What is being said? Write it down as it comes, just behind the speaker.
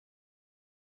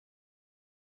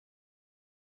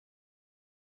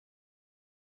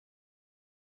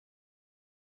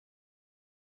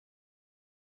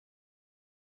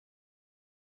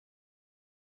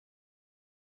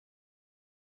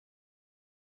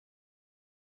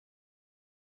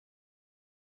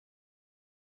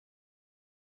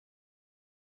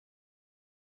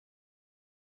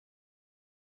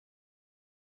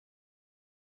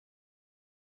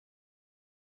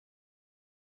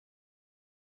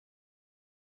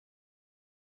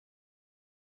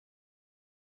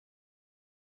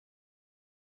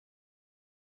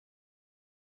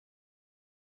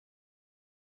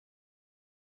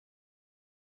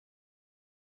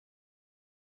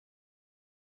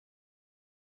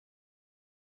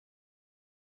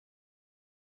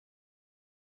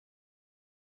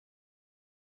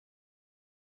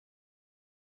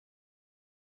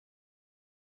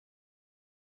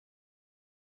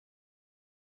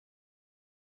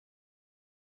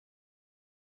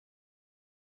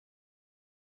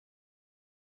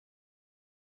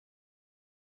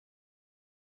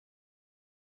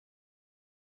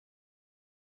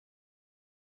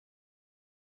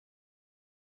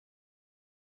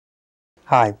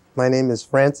Hi, my name is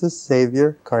Francis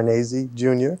Xavier Carnese,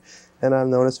 Jr., and I'm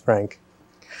known as Frank.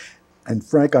 And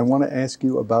Frank, I want to ask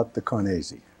you about the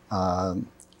Carnese.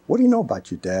 What do you know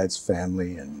about your dad's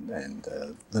family and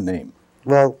the name?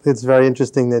 Well, it's very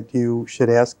interesting that you should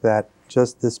ask that.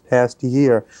 Just this past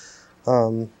year,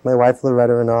 my wife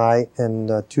Loretta and I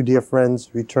and two dear friends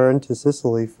returned to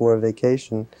Sicily for a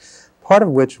vacation, part of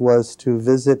which was to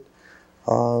visit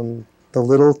the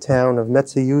little town of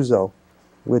Mezzoiuso,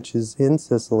 which is in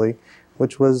Sicily,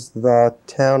 which was the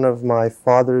town of my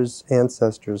father's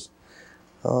ancestors.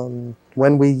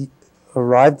 When we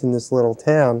arrived in this little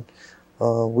town,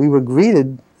 we were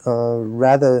greeted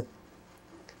rather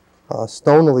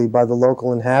stonily by the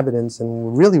local inhabitants and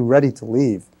were really ready to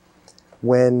leave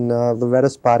when Loretta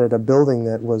spotted a building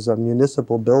that was a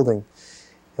municipal building.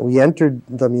 And we entered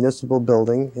the municipal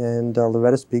building, and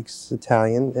Loretta speaks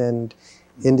Italian and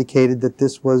indicated that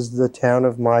this was the town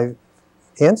of my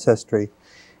ancestry.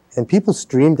 And people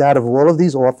streamed out of all of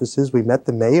these offices. We met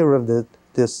the mayor of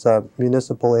this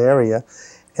municipal area,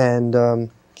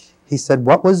 and he said,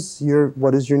 what is your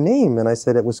name? And I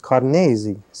said it was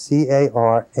Carnese,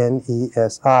 C-A-R-N-E-S-I.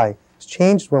 It's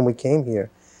changed when we came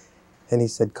here. And he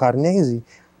said, Carnese,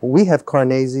 well, we have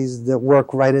Carneses that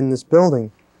work right in this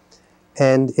building.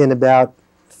 And in about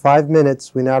 5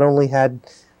 minutes, we not only had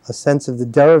a sense of the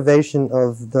derivation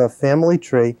of the family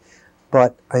tree,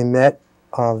 but I met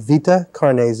Vita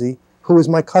Carnese, who is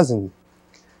my cousin.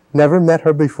 Never met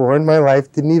her before in my life,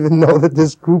 didn't even know that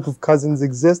this group of cousins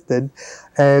existed,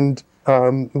 and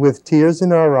with tears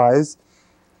in our eyes,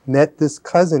 met this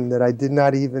cousin that I did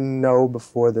not even know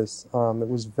before this. It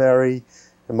was very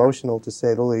emotional, to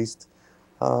say the least,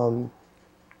 and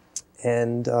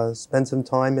spent some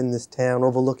time in this town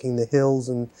overlooking the hills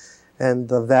and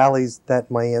the valleys that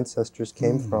my ancestors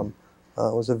came from.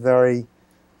 It was a very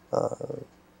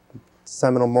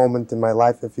seminal moment in my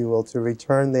life, if you will, to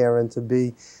return there and to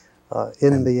be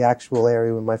in the actual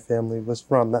area where my family was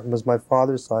from. That was my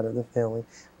father's side of the family.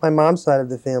 My mom's side of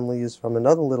the family is from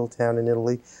another little town in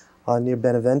Italy near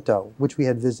Benevento, which we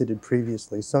had visited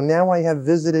previously. So now I have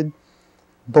visited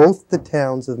both the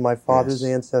towns of my father's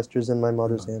ancestors and my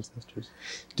mother's ancestors.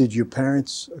 Did your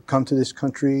parents come to this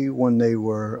country when they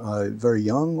were very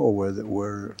young, or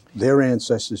were their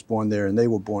ancestors born there and they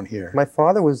were born here? My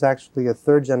father was actually a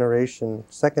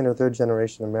second or third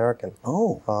generation American.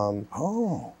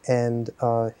 Oh. And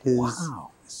Wow.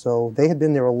 So they had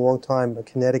been there a long time,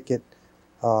 Connecticut,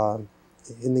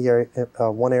 in the area,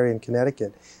 one area in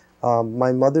Connecticut.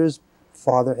 My mother's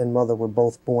father and mother were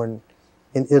both born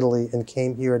in Italy and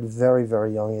came here at very,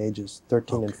 very young ages,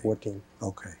 13 and 14.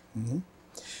 Okay.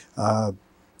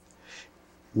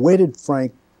 Where did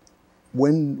Frank,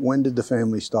 when did the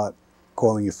family start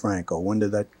calling you Frank, or when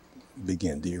did that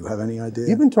begin? Do you have any idea?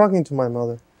 You've been talking to my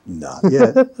mother. Not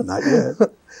yet, not yet.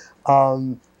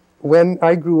 When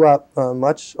I grew up,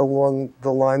 much along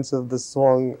the lines of the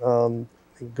song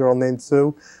Girl Named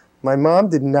Sue, my mom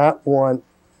did not want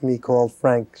me called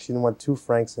Frank. She didn't want two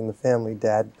Franks in the family.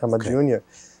 Dad, I'm a junior.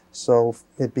 So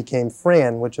it became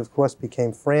Fran, which of course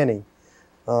became Franny.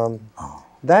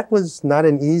 That was not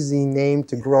an easy name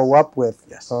to grow up with.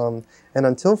 Yes. And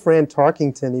until Fran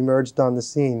Tarkington emerged on the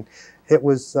scene, it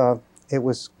was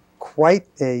quite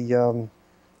a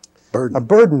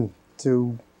burden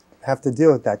to have to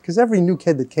deal with that. Because every new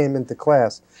kid that came into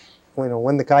class,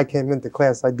 when the guy came into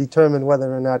class, I determined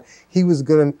whether or not he was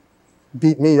going to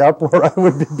beat me up or I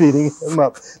would be beating him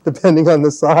up, depending on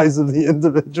the size of the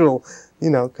individual,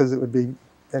 because it would be,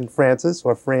 and Francis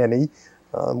or Franny,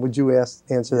 would you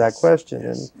answer that question?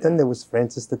 And then there was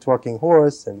Francis the Talking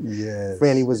Horse, and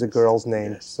Franny was a girl's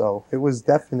name. So it was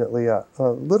definitely a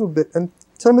little bit,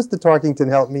 until Mr. Tarkington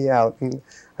helped me out, and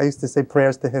I used to say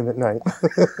prayers to him at night.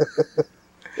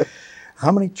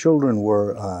 How many children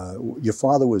were, your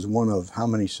father was one of how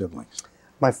many siblings?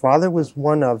 My father was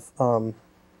one of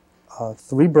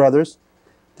 3 brothers.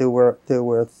 There were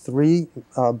 3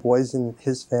 boys in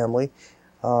his family.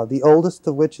 The oldest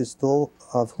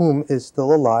of whom is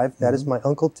still alive. That is my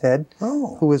Uncle Ted,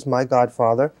 who is my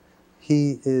godfather.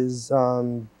 He lives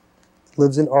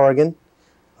in Oregon,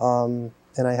 and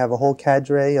I have a whole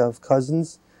cadre of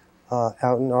cousins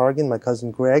out in Oregon. My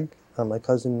cousin Greg, my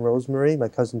cousin Rosemary, my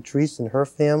cousin Therese and her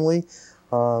family.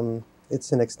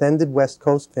 It's an extended West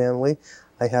Coast family.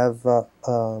 I have a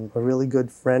really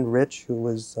good friend, Rich, who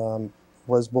was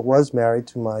married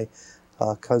to my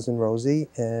cousin Rosie,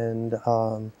 and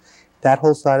that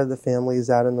whole side of the family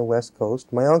is out in the West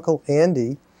Coast. My uncle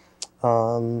Andy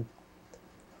was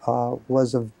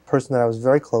a person that I was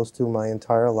very close to my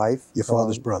entire life. Your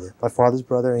father's brother? My father's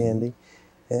brother, Andy,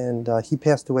 and he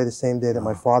passed away the same day that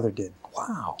my father did.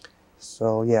 Wow.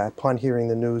 So yeah, upon hearing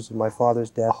the news of my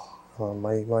father's death,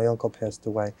 my uncle passed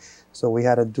away. So we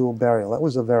had a dual burial. That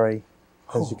was a very,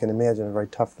 as you can imagine, a very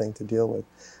tough thing to deal with.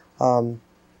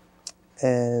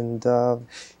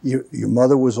 Your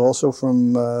mother was also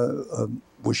from,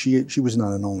 was she was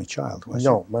not an only child, was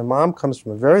no, my mom comes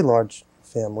from a very large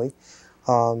family,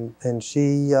 and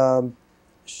she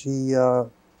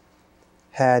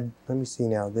had, let me see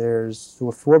now, there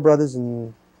were 4 brothers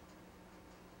and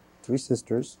 3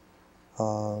 sisters.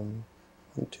 1,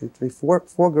 2, 3,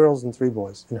 4 girls and 3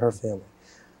 boys in her family.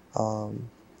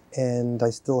 And I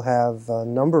still have a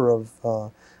number of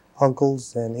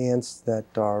uncles and aunts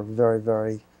that are very,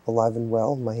 very alive and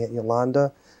well. My Aunt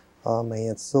Yolanda, my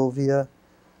Aunt Sylvia,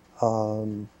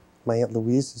 my Aunt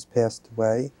Louise has passed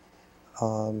away.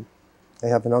 I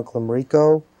have an Uncle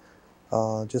Enrico.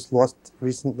 Just lost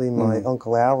recently my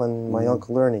Uncle Al and my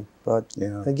Uncle Ernie. But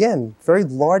again, very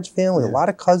large family, a lot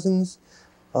of cousins,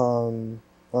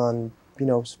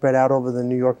 spread out over the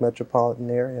New York metropolitan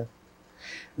area.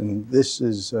 And this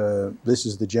is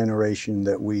the generation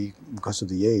that because of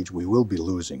the age, we will be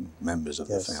losing members of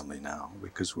the family now,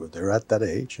 because they're at that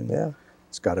age, and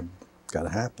it's got to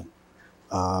happen.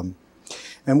 And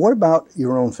what about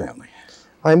your own family?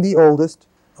 I'm the oldest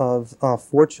of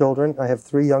 4 children. I have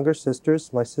 3 younger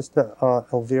sisters. My sister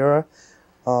Elvira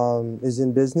is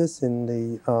in business in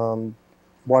the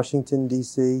Washington,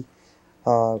 D.C.,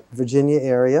 Virginia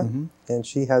area, and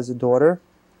she has a daughter,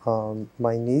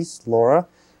 my niece, Laura,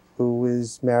 who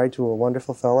is married to a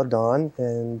wonderful fellow, Don,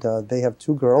 and they have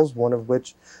 2 girls, one of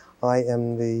whom I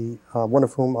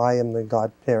am the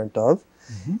godparent of.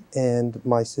 And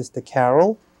my sister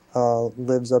Carol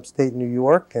lives upstate New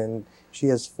York, and she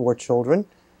has 4 children,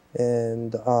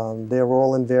 and they're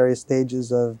all in various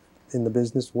stages in the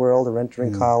business world, or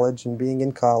entering college and being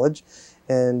in college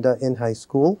and in high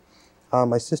school.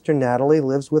 My sister Natalie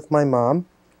lives with my mom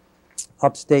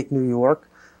upstate New York,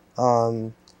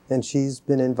 and she's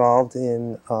been involved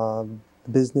in the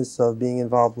business of being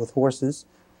involved with horses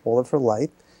all of her life.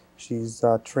 She's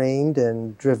trained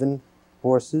and driven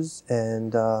horses,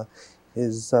 and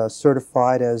is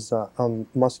certified as a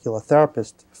muscular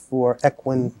therapist for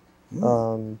equine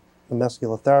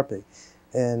muscular therapy,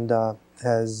 and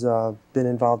has been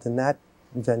involved in that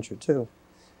venture too.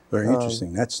 Very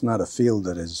interesting. That's not a field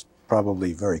that is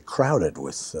probably very crowded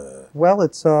with. Well,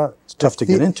 it's tough to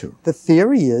get into. The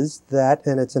theory is that,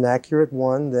 and it's an accurate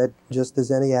one, that just as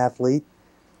any athlete,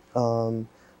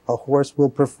 a horse will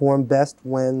perform best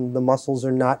when the muscles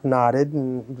are not knotted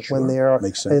and when they are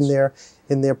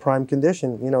in their prime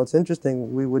condition. You know, it's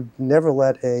interesting. We would never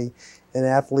let an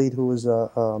athlete who is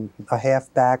a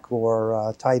halfback or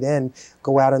a tight end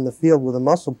go out in the field with a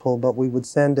muscle pull, but we would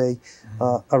send a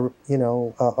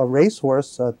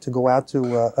racehorse to go out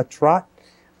to a trot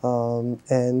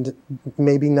and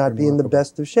maybe not be in the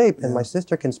best of shape. And my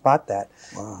sister can spot that.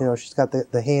 Wow. You know, she's got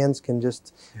the hands, can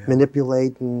just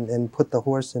manipulate and put the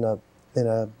horse in a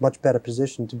much better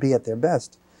position to be at their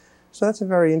best. So that's a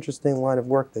very interesting line of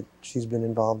work that she's been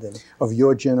involved in. Of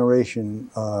your generation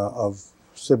of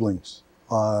siblings,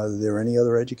 are there any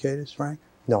other educators, Frank?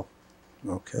 No.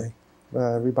 Okay.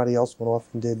 Everybody else went off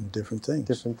and did different things.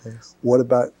 Different things. What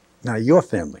about now your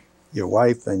family, your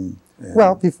wife and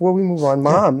well, before we move on,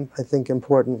 Mom, I think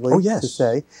importantly to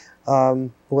say,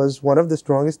 was one of the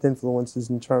strongest influences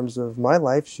in terms of my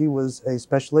life. She was a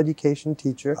special education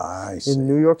teacher in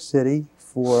New York City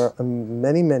for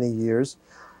many, many years.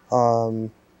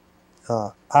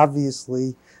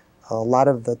 Obviously, a lot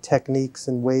of the techniques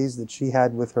and ways that she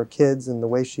had with her kids, and the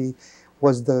way she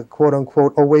was the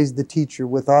quote-unquote always the teacher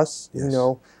with us, you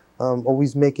know,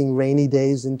 always making rainy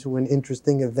days into an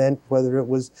interesting event, whether it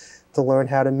was to learn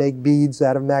how to make beads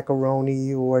out of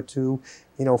macaroni or to,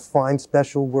 you know, find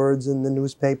special words in the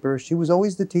newspaper. She was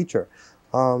always the teacher,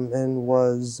 and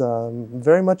was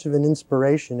very much of an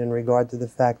inspiration in regard to the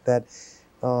fact that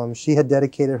she had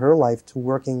dedicated her life to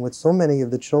working with so many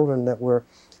of the children that were,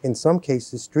 in some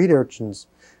cases, street urchins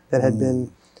that had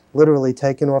been literally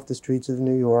taken off the streets of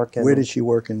New York. And where did she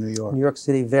work in New York? New York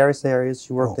City, various areas.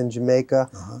 She worked in Jamaica,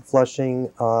 Flushing.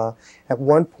 At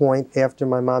one point, after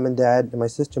my mom and dad and my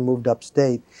sister moved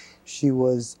upstate, she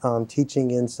was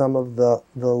teaching in some of the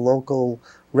local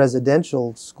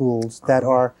residential schools that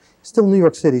are still New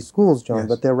York City schools, John,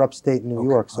 but they're upstate New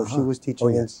York. So she was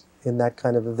teaching in that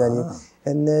kind of a venue,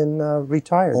 and then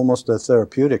retired. Almost a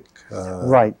therapeutic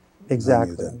right,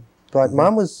 exactly. But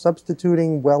Mom was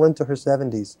substituting well into her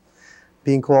 70s,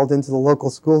 being called into the local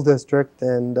school district,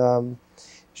 and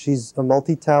she's a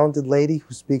multi-talented lady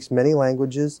who speaks many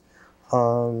languages,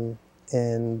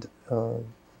 and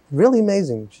really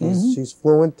amazing. She's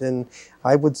fluent, and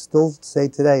I would still say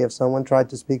today, if someone tried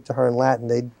to speak to her in Latin,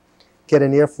 they'd get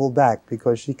an earful back,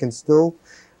 because she can still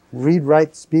read,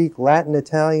 write, speak Latin,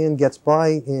 Italian, gets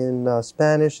by in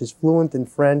Spanish, is fluent in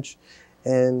French,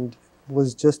 and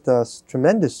was just a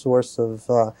tremendous source of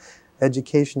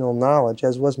educational knowledge,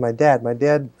 as was my dad. My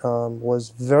dad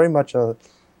was very much a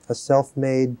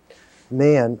self-made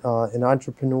man, an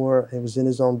entrepreneur. He was in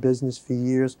his own business for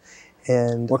years.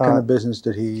 And what kind of business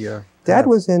did he Dad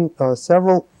was in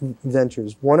several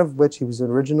ventures, one of which he was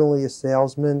originally a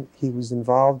salesman. He was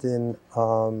involved in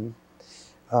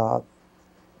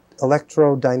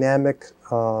electrodynamic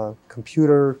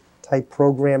computer-type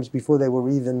programs before they were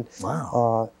even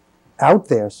out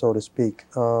there, so to speak.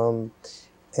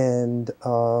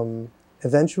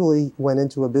 Eventually went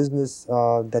into a business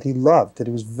that he loved, that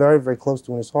he was very, very close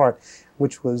to in his heart,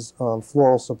 which was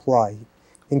floral supply,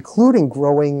 including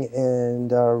growing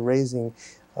and raising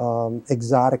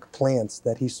exotic plants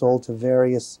that he sold to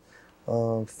various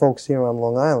folks here on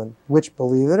Long Island, which,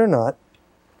 believe it or not,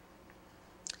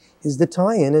 is the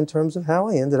tie-in terms of how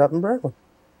I ended up in Brentwood.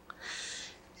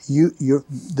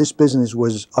 This business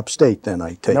was upstate then,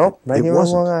 I take it? Nope, right here on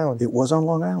Long Island. It was on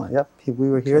Long Island? Yep. We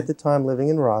were here at the time living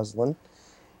in Roslyn.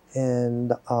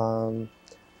 And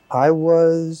I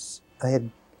was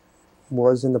in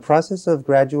the process of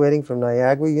graduating from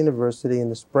Niagara University in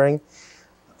the spring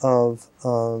of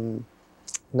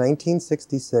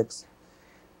 1966.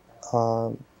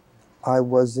 I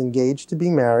was engaged to be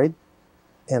married,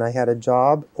 and I had a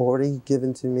job already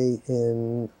given to me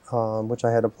in which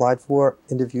I had applied for,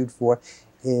 interviewed for,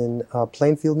 in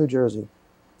Plainfield, New Jersey.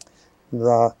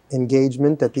 The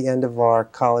engagement at the end of our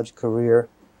college career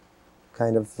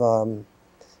kind of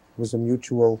was a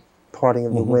mutual parting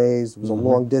of the ways. It was a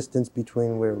long distance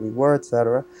between where we were,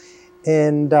 etc.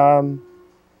 And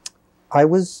I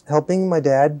was helping my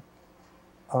dad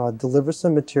deliver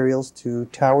some materials to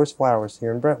Towers Flowers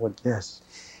here in Brentwood. Yes.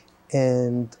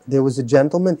 And there was a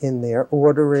gentleman in there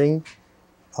ordering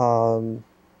a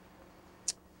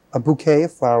bouquet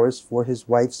of flowers for his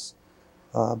wife's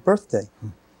birthday.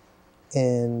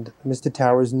 And Mr.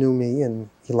 Towers knew me, and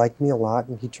he liked me a lot,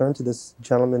 and he turned to this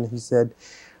gentleman and he said,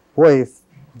 "Boy, if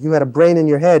you had a brain in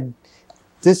your head,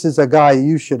 this is a guy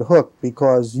you should hook,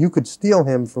 because you could steal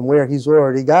him from where he's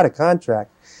already got a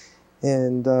contract."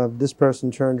 And this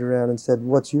person turned around and said,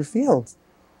 "What's your field?"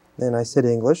 And I said,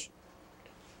 "English."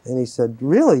 And he said,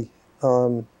 "Really?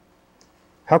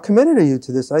 How committed are you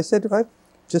to this?" I said, "I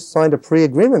just signed a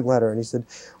pre-agreement letter." And he said,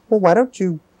 "Well, why don't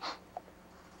you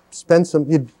spend some,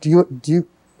 to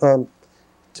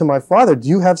my father, do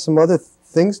you have some other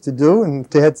things to do?" And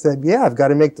Dad said, "Yeah, I've got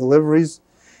to make deliveries."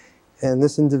 And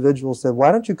this individual said,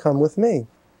 "Why don't you come with me?"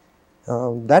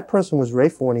 That person was Ray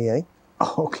Fournier.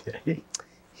 Okay.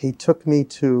 He took me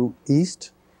to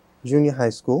East Junior High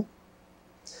School.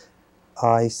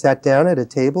 I sat down at a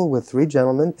table with three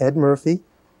gentlemen, Ed Murphy,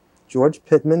 George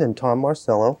Pittman, and Tom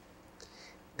Marcello.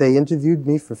 They interviewed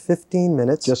me for 15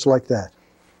 minutes. Just like that.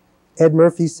 Ed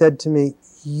Murphy said to me,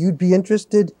 "You'd be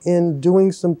interested in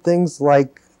doing some things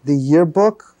like the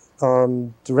yearbook,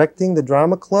 directing the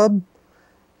drama club,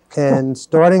 and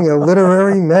starting a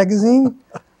literary magazine?"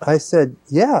 I said,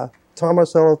 "Yeah." Tom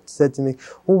Marcello said to me,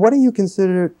 "Well, what do you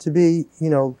consider to be,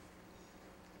 the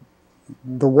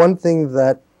one thing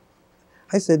that..."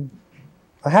 I said,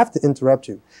 "I have to interrupt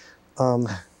you.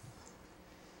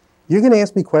 You're going to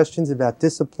ask me questions about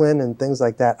discipline and things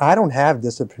like that. I don't have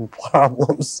discipline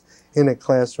problems in a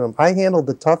classroom. I handled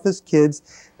the toughest kids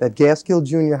that Gaskill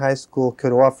Junior High School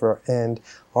could offer, and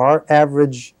our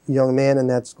average young man in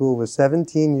that school was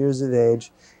 17 years of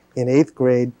age in 8th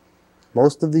grade.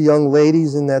 Most of the young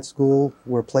ladies in that school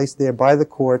were placed there by the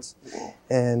courts,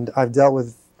 and I've dealt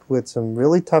with some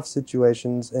really tough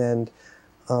situations, and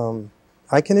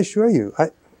I can assure you,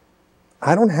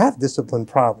 I don't have discipline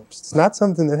problems. It's not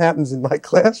something that happens in my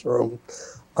classroom."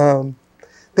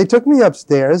 They took me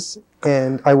upstairs,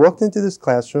 and I walked into this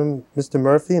classroom. Mr.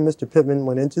 Murphy and Mr. Pittman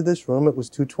went into this room. It was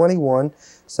 221,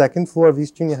 second floor of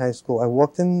East Junior High School. I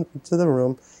walked into the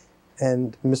room,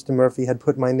 and Mr. Murphy had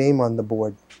put my name on the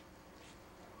board.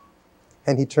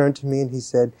 And he turned to me and he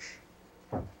said,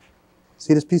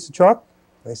 "See this piece of chalk?"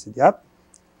 I said, "Yep."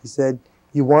 He said,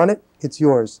 "You want it? It's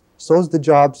yours. So's the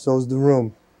job, so's the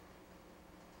room."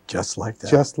 Just like that.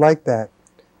 Just like that.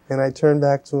 And I turned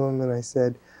back to him and I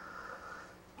said,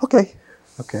 "Okay."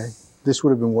 Okay. This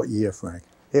would have been what year, Frank?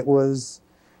 It was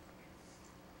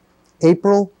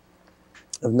April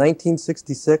of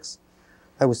 1966.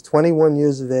 I was 21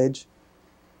 years of age.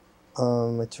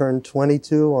 I turned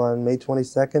 22 on May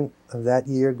 22nd of that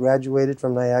year, graduated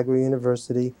from Niagara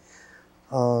University.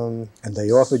 And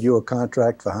they offered you a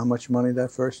contract for how much money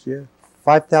that first year?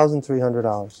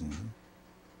 $5,300.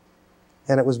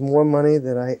 And it was more money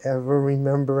than I ever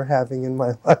remember having in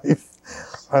my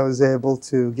life. I was able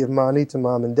to give money to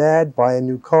mom and dad, buy a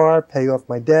new car, pay off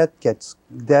my debt, get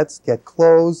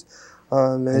clothes,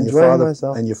 and enjoy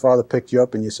myself. And your father picked you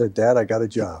up and you said, Dad, I got a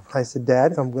job. I said,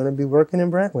 Dad, I'm going to be working in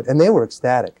Brentwood. And they were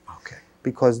ecstatic. Okay.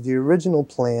 Because the original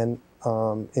plan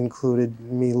included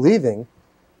me leaving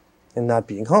and not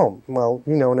being home. Well,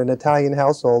 you know, in an Italian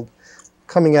household,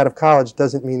 coming out of college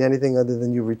doesn't mean anything other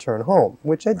than you return home,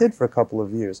 which I did for a couple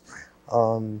of years.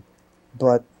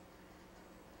 But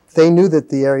they knew that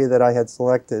the area that I had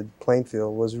selected,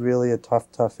 Plainfield, was really a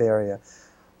tough area.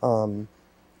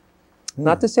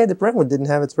 Not to say that Brentwood didn't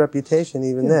have its reputation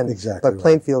even then, but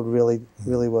Plainfield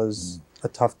really was a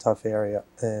tough area.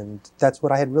 And that's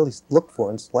what I had really looked for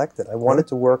and selected. I wanted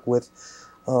to work with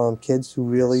kids who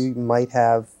really might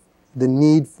have the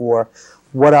need for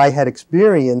what I had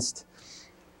experienced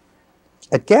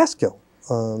at Gaskill,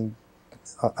 a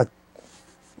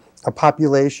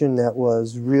population that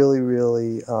was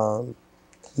really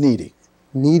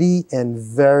needy and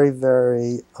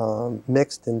very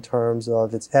mixed in terms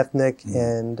of its ethnic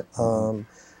and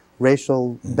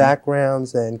racial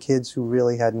backgrounds, and kids who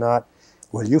really had not.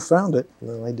 Well, you found it.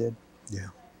 No, I did. Yeah,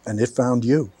 and it found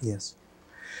you. Yes.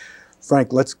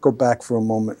 Frank, let's go back for a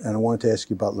moment, and I wanted to ask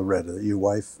you about Loretta, your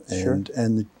wife, and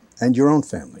your own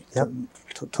family. Yep.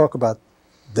 Talk about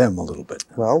them a little bit.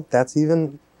 Well, that's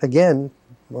even, again,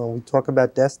 when we talk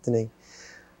about destiny.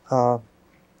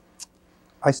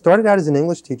 I started out as an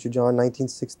English teacher, John,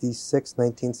 1966,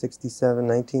 1967,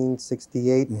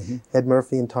 1968. Ed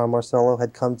Murphy and Tom Marcello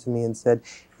had come to me and said,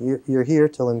 you're here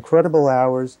till incredible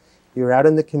hours. You're out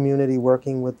in the community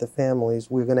working with the families.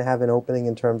 We're going to have an opening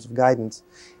in terms of guidance.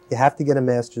 You have to get a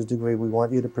master's degree. We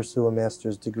want you to pursue a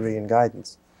master's degree in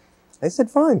guidance. I said,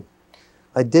 fine.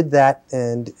 I did that,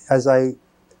 and as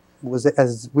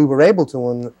we were able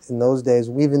to in those days,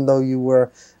 even though you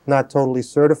were not totally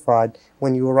certified,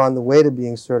 when you were on the way to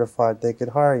being certified, they could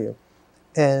hire you.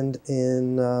 And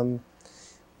in the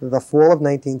summer of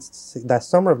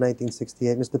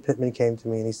 1968, Mr. Pittman came to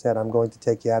me and he said, I'm going to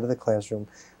take you out of the classroom.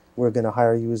 We're going to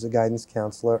hire you as a guidance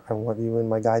counselor. I want you in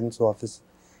my guidance office.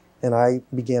 And I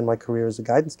began my career as a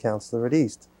guidance counselor at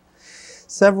East.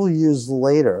 Several years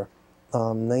later,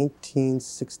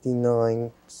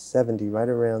 1969, 70, right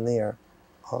around there,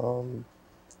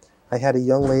 I had a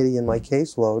young lady in my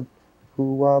caseload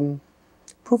who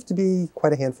proved to be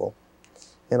quite a handful.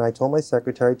 And I told my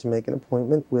secretary to make an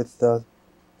appointment with the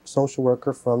social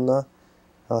worker from the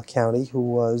county who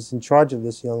was in charge of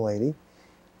this young lady.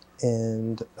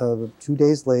 And 2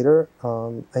 days later,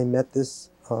 I met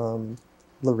this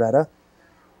Loretta,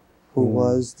 who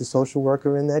was the social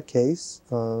worker in that case.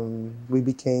 We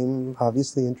became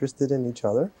obviously interested in each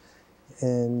other.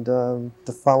 And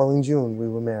the following June, we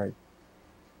were married.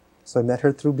 So I met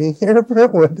her through being here at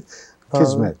Brentwood.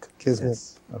 Kismet. Kismet.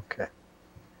 Yes. Okay.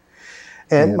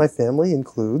 And my family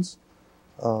includes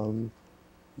one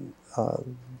of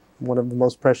the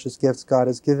most precious gifts God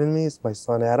has given me is my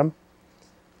son Adam.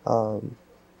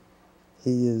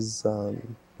 He is a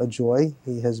joy.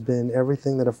 He has been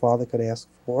everything that a father could ask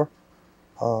for.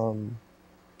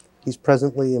 He's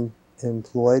presently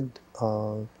employed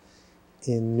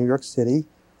in New York City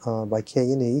by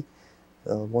K&E,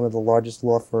 one of the largest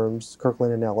law firms,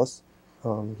 Kirkland & Ellis.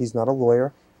 He's not a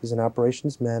lawyer. He's an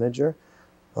operations manager.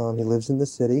 He lives in the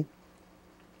city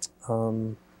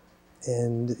and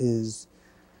is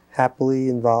happily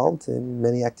involved in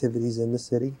many activities in the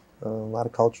city, a lot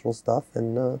of cultural stuff,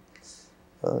 and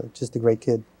just a great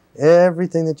kid.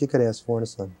 Everything that you could ask for in a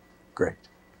son. Great,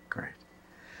 great.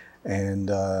 And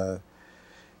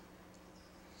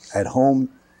at home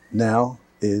now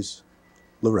is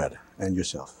Loretta and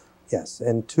yourself. Yes,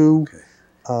 and two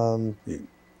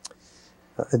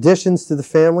additions to the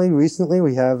family recently.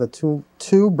 We have two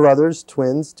brothers,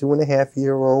 twins,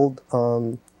 2.5-year-old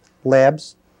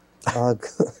labs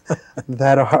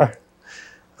that are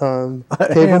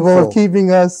capable of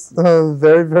keeping us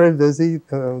very busy.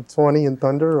 20 and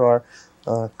Thunder are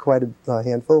quite a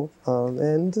handful,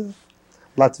 and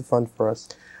lots of fun for us.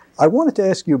 I wanted to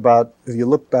ask you about, if you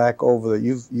look back over,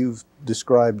 you've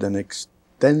described an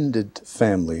extended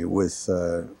family with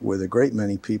a great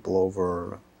many people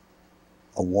over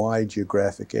a wide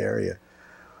geographic area.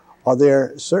 Are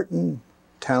there certain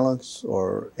talents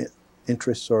or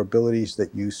interests or abilities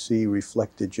that you see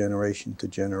reflected generation to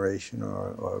generation,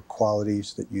 or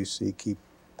qualities that you see keep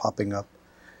popping up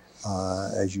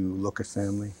as you look at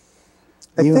family?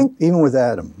 I think even with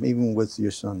Adam, even with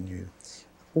your son,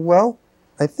 Well,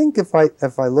 I think if I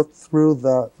look through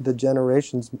the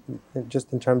generations,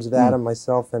 just in terms of Adam,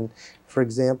 myself, and for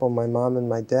example, my mom and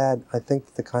my dad, I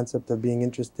think the concept of being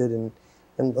interested in,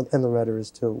 and Loretta is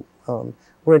too,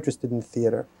 we're interested in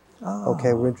theater. Oh.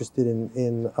 Okay, we're interested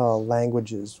in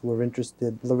languages. We're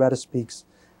interested. Loretta speaks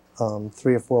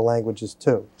 3 or 4 languages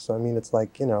too. So I mean, it's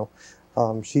like, you know,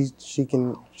 she's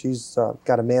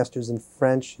got a master's in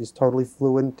French. She's totally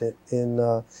fluent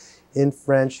in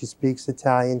French. She speaks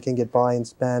Italian, can get by in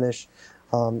Spanish.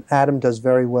 Adam does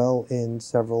very well in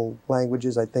several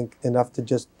languages, I think enough to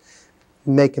just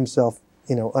make himself,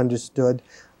 you know, understood.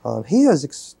 He has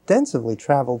extensively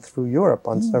traveled through Europe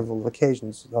on several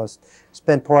occasions,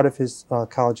 spent part of his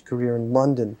college career in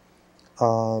London,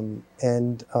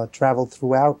 and traveled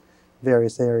throughout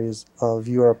various areas of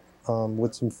Europe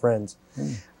with some friends.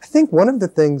 I think one of the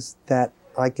things that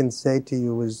I can say to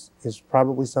you is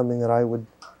probably something that I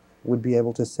would be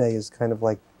able to say is kind of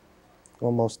like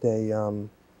almost a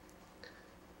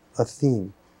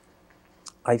theme.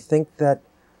 I think that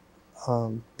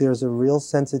there's a real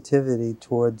sensitivity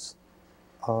towards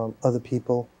other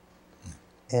people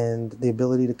and the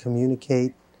ability to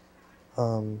communicate.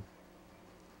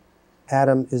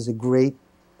 Adam is a great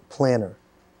planner.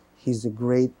 He's a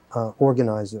great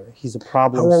organizer. He's a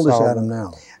problem solver. How old is Adam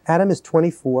now? Adam is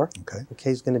 24. Okay. Okay,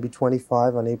 he's going to be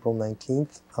 25 on April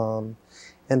 19th.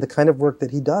 And the kind of work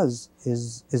that he does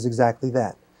is exactly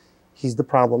that. He's the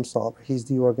problem solver. He's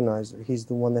the organizer. He's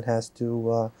the one that has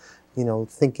to, you know,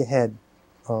 think ahead.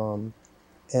 That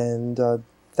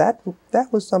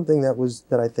was something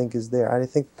that I think is there. I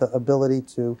think the ability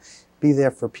to be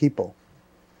there for people.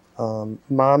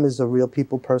 Mom is a real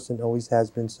people person, always has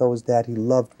been. So is Dad. He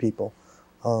loved people,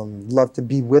 loved to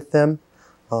be with them.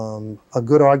 A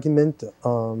good argument,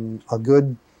 a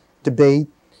good debate,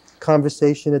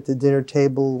 conversation at the dinner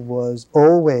table was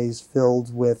always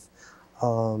filled with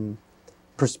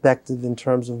perspective in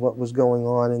terms of what was going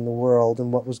on in the world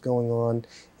and what was going on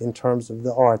in terms of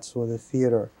the arts or the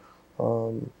theater.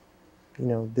 You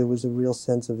know, there was a real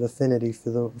sense of affinity for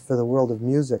the world of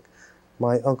music.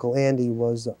 My Uncle Andy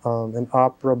was an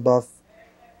opera buff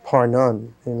par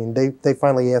none. I mean, they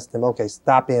finally asked him, okay,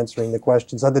 stop answering the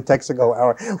questions on the Texaco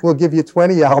Hour. We'll give you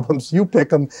 20 albums. You pick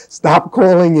them. Stop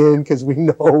calling in because we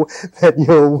know that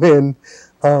you'll win.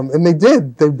 And they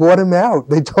did. They bought him out.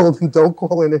 They told him, don't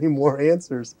call in any more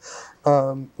answers.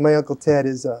 My Uncle Ted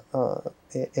is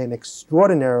an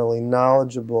extraordinarily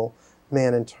knowledgeable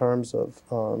man in terms of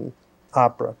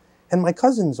opera. And my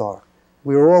cousins are.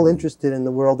 We were all interested in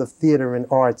the world of theater and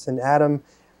arts, and Adam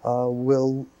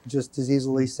will just as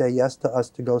easily say yes to us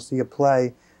to go see a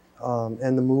play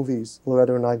and the movies.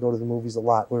 Loretta and I go to the movies a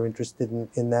lot. We're interested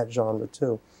in that genre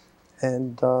too.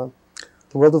 And the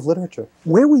world of literature.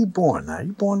 Where were you born? Are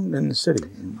you born in the city?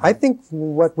 I think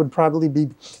what would probably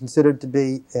be considered to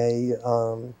be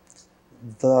the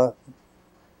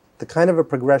kind of a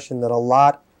progression that a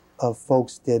lot of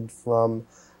folks did from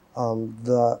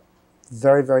the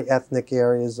very, very ethnic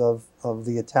areas of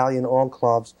the Italian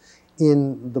enclaves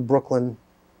in the Brooklyn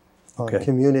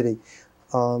community.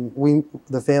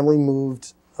 The family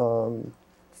moved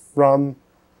from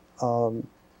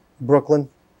Brooklyn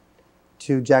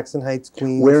to Jackson Heights,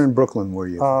 Queens. Where in Brooklyn were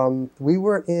you? We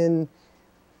were in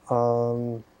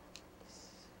the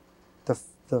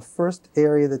first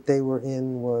area that they were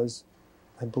in was,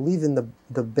 I believe, in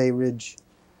the Bay Ridge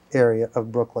area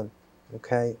of Brooklyn.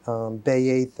 Okay,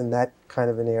 Bay 8th and that kind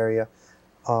of an area.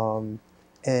 And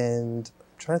I'm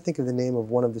trying to think of the name of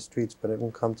one of the streets, but it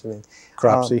won't come to me.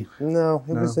 Cropsey? No,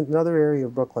 it was another area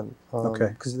of Brooklyn. Okay.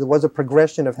 Because there was a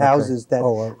progression of houses that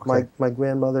okay. my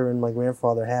grandmother and my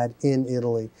grandfather had in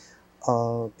Italy,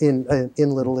 in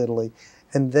Little Italy.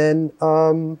 And then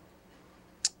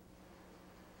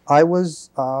I was...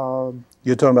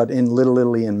 You're talking about in Little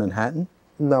Italy in Manhattan?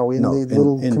 No, in the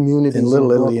little communities in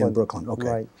Little Italy in Brooklyn. Okay.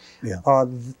 Right. Yeah.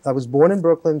 I was born in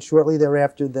Brooklyn. Shortly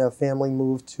thereafter, the family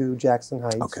moved to Jackson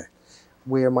Heights. Okay.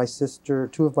 Where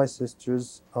two of my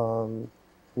sisters were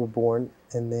born,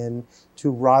 and then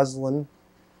to Roslyn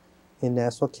in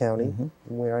Nassau County,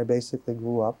 where I basically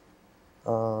grew up.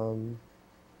 And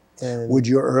would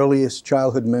your earliest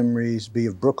childhood memories be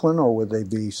of Brooklyn, or would they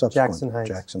be subsequent? Jackson Heights.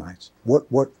 Jackson Heights.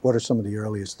 What are some of the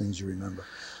earliest things you remember?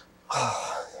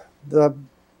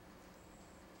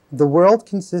 The world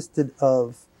consisted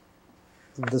of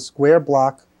the square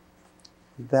block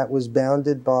that was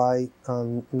bounded by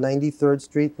 93rd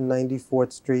Street and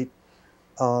 94th Street,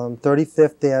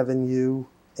 35th Avenue,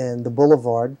 and the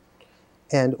Boulevard,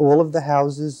 and all of the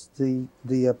houses,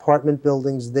 the apartment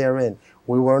buildings therein.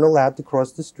 We weren't allowed to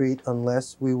cross the street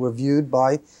unless we were viewed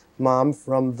by Mom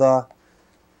from the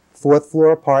 4th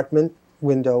floor apartment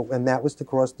window, and that was to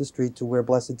cross the street to where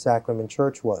Blessed Sacrament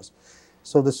Church was.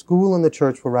 So the school and the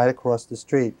church were right across the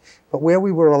street. But where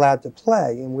we were allowed to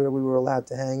play and where we were allowed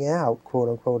to hang out, quote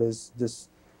unquote, is this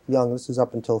is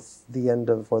up until the end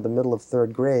of, or the middle of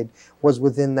 3rd grade, was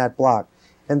within that block.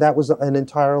 And that was an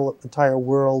entire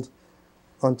world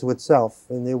unto itself.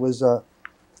 And there was a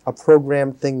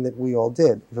programmed thing that we all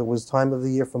did. If it was time of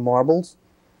the year for marbles,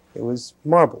 it was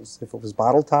marbles. If it was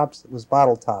bottle tops, it was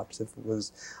bottle tops. If it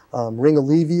was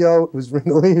ring-a-levio, it was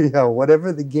ring-a-levio.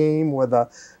 Whatever the game or the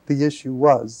issue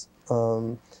was,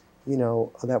 you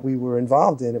know, that we were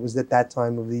involved in, it was at that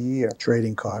time of the year.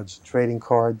 Trading cards. Trading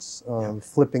cards,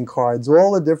 flipping cards,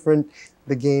 all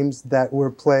the games that were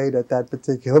played at that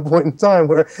particular point in time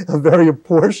were a very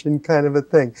apportioned kind of a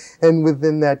thing. And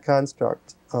within that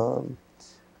construct,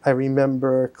 I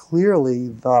remember clearly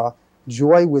the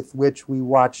joy with which we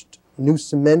watched new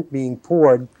cement being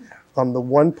poured on the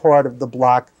one part of the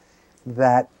block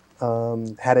that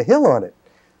had a hill on it,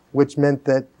 which meant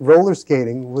that roller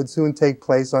skating would soon take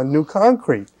place on new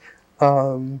concrete.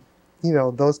 You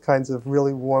know, those kinds of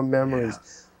really warm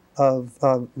memories of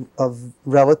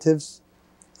relatives,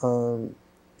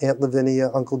 Aunt Lavinia,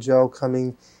 Uncle Joe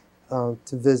coming to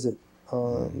visit.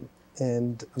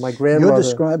 And my grandmother... You're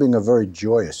describing a very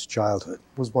joyous childhood.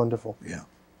 Was wonderful. Yeah.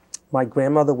 My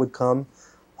grandmother would come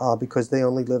because they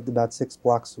only lived about 6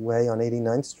 blocks away on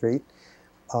 89th Street.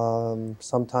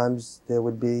 Sometimes there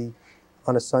would be,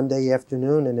 on a Sunday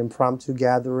afternoon, an impromptu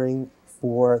gathering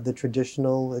for the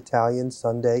traditional Italian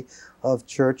Sunday of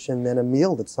church and then a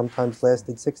meal that sometimes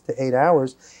lasted 6 to 8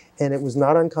 hours. And it was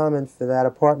not uncommon for that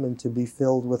apartment to be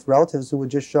filled with relatives who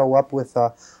would just show up with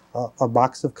a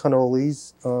box of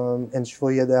cannolis and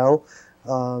sfogliatelle.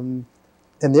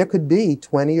 And there could be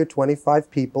 20 or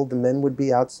 25 people. The men would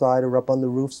be outside or up on the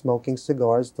roof smoking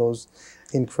cigars, those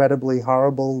incredibly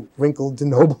horrible wrinkled de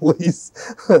nobilis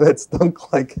that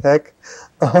stunk like heck.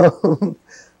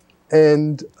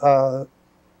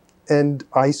 And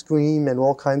ice cream and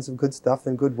all kinds of good stuff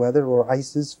in good weather, or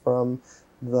ices from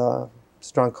the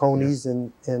Stronconis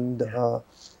and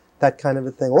that kind of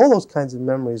a thing. All those kinds of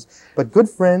memories. But good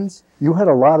friends. You had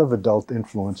a lot of adult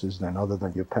influences then, other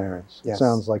than your parents. Yes. It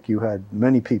sounds like you had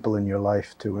many people in your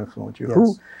life to influence you. Yes.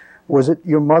 Who was it?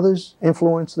 Your mother's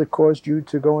influence that caused you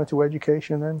to go into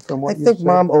education then? From what I you think said?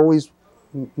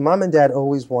 Mom and Dad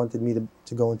always wanted me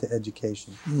to go into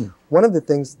education. One of the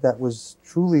things that was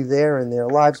truly there in their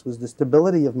lives was the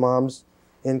stability of Mom's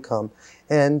income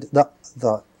and the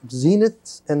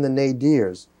zeniths and the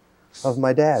nadirs of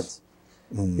my dad's.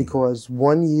 Because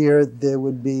one year there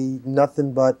would be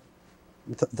nothing but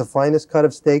the finest cut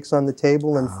of steaks on the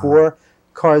table and 4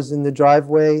 cars in the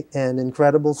driveway and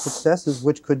incredible successes,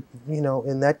 which could, you know,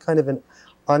 in that kind of an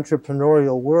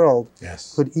entrepreneurial world,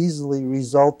 could easily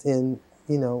result in,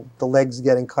 you know, the legs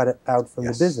getting cut out from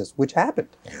the business, which happened.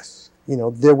 You know,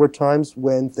 there were times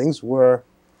when things were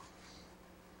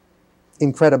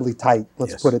incredibly tight,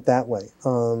 let's put it that way.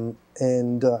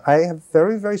 And I have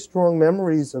very, very strong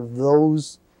memories of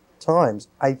those times.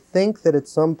 I think that at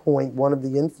some point one of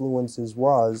the influences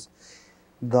was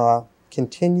the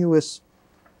continuous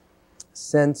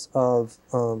sense of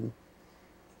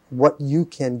what you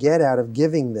can get out of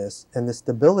giving this and the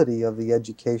stability of the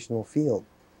educational field.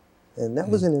 And that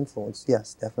was an influence,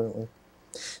 yes, definitely.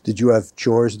 Did you have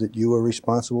chores that you were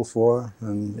responsible for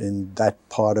in that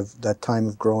part of that time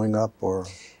of growing up, or?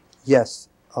 Yes.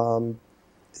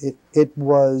 It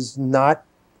was not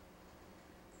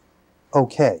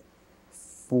okay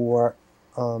for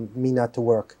me not to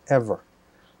work, ever.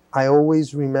 I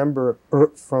always remember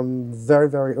from very,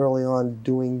 very early on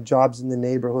doing jobs in the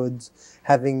neighborhoods,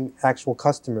 having actual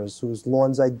customers whose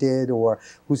lawns I did or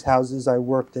whose houses I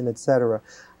worked in, etc.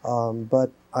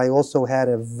 But I also had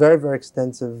a very, very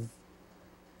extensive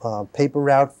paper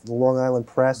route for the Long Island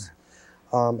Press.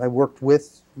 I worked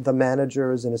with the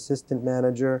manager as an assistant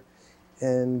manager.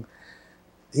 And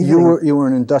you were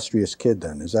an industrious kid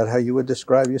then. Is that how you would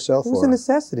describe yourself? It was a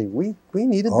necessity. We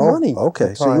needed the money.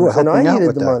 Okay, so you were helping and I out needed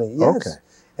with the that. money. Yes. Okay.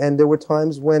 And there were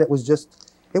times when it was just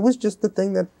the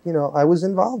thing that, you know, I was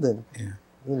involved in. Yeah.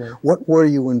 You know. What were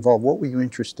you involved? What were you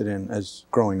interested in as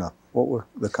growing up? What were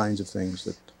the kinds of things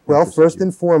that? Well, first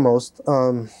and foremost,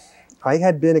 I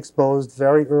had been exposed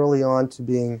very early on to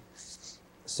being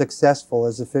successful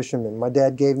as a fisherman. My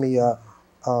dad gave me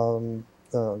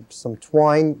some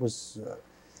twine. Was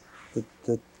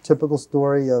the typical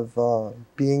story of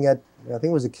being at, I think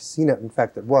it was a casino, in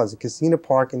fact it was, a casino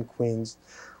park in Queens,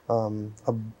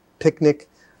 a picnic,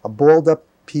 a balled up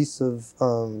piece of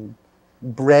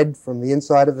bread from the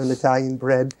inside of an Italian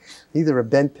bread, either a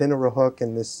bent pin or a hook,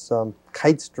 and this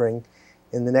kite string.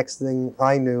 And the next thing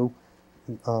I knew,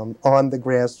 on the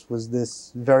grass was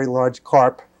this very large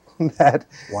carp that,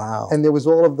 wow. and there was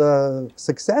all of the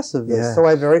success of this. Yes. So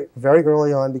I very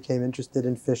early on became interested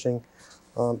in fishing.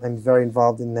 I'm very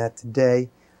involved in that today.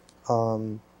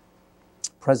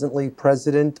 Presently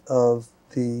president of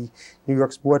the New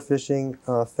York Sport Fishing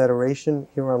Federation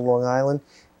here on Long Island.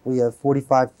 We have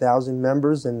 45,000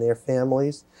 members and their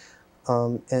families.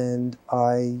 And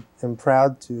I am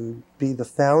proud to be the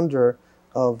founder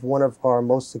of one of our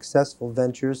most successful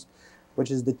ventures,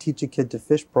 which is the Teach a Kid to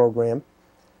Fish program.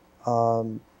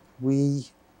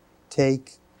 We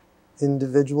take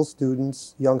individual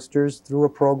students, youngsters, through a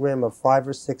program of 5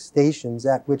 or 6 stations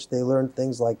at which they learn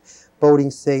things like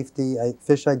boating safety,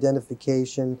 fish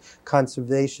identification,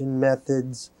 conservation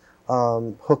methods,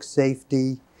 hook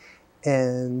safety.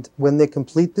 And when they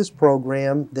complete this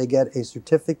program, they get a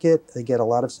certificate, they get a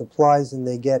lot of supplies, and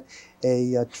they get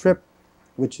a trip,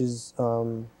 which is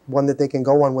one that they can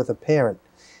go on with a parent.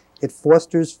 It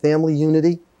fosters family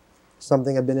unity,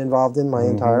 something I've been involved in my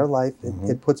entire life.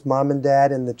 It puts mom and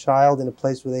dad and the child in a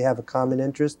place where they have a common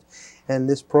interest. And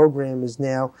this program is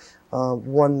now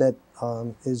one that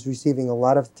is receiving a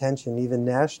lot of attention, even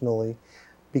nationally,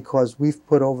 because we've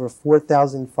put over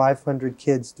 4,500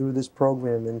 kids through this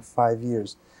program in 5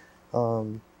 years.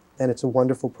 And it's a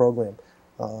wonderful program.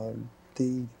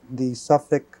 The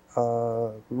Suffolk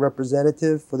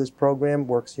representative for this program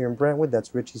works here in Brentwood.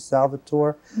 That's Richie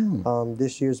Salvatore.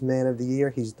 This year's Man of the Year.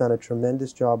 He's done a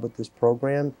tremendous job with this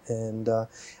program. And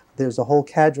there's a whole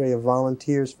cadre of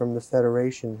volunteers from the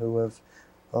Federation who have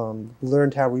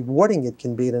learned how rewarding it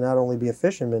can be to not only be a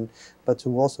fisherman, but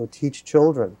to also teach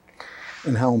children.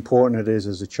 And how important it is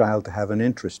as a child to have an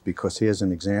interest, because here's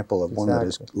an example of one that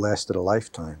has lasted a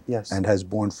lifetime and has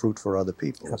borne fruit for other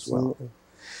people as well.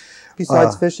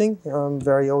 Besides fishing,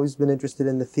 always been interested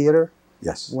in the theater.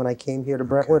 Yes. When I came here to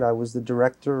Brentwood, I was the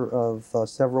director of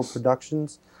several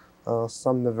productions,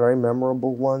 some of the very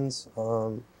memorable ones.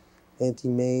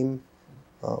 Anti-Mame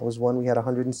was one. We had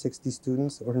 160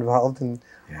 students that were involved in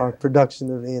our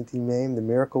production of Anti-Mame, The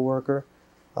Miracle Worker.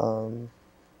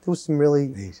 There was some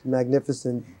really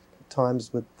magnificent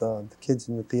times with the kids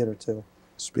in the theater, too.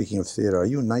 Speaking of theater, are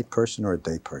you a night person or a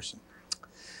day person?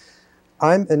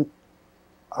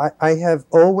 I have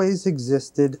always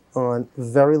existed on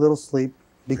very little sleep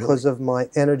because of my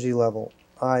energy level.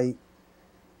 4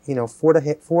 or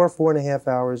 4.5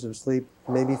 hours of sleep,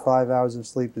 maybe 5 hours of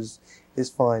sleep is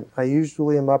fine. I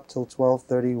usually am up till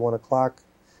 12:30, 1 o'clock,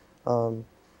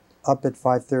 up at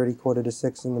 5:30,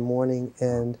 5:45 in the morning.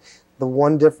 And the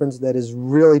one difference that is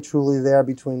really truly there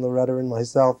between Loretta and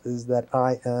myself is that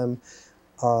I am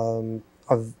a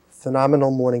phenomenal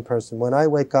morning person. When I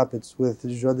wake up, it's with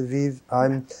Joie de Vivre.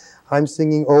 I'm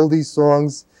singing oldie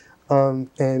songs,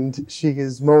 and she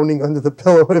is moaning under the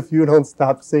pillow if you don't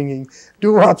stop singing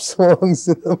doo-wop songs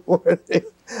in the morning.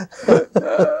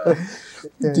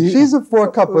 She's a a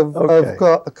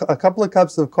couple of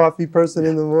cups of coffee person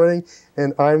in the morning,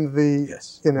 and I'm the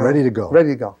ready to go. Ready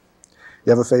to go. You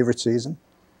have a favorite season?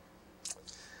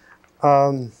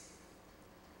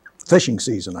 Fishing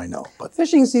season, I know. But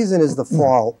fishing season is the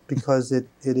fall, because it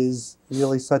is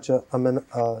really such a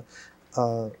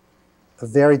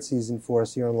varied season for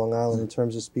us here on Long Island in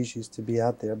terms of species to be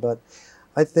out there. But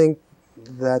I think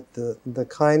that the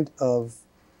kind of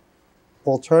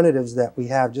alternatives that we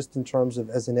have, just in terms of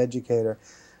as an educator,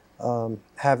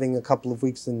 having a couple of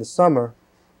weeks in the summer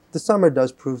does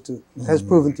has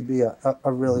proven to be a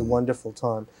really wonderful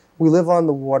time. We live on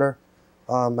the water.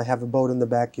 I have a boat in the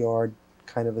backyard,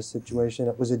 kind of a situation.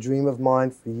 It was a dream of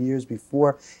mine for years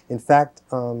before. In fact,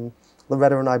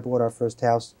 Loretta and I bought our first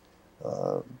house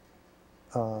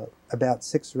about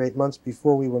 6 or 8 months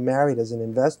before we were married as an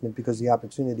investment, because the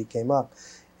opportunity came up.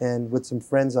 And with some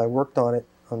friends, I worked on it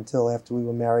until after we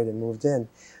were married and moved in.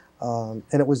 And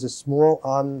it was a small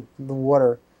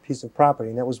on-the-water piece of property,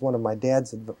 and that was one of my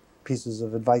dad's pieces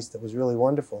of advice that was really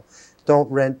wonderful. Don't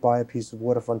rent, buy a piece of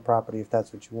waterfront property if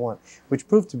that's what you want, which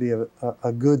proved to be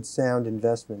a good, sound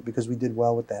investment, because we did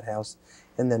well with that house,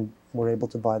 and then we're able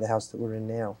to buy the house that we're in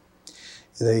now.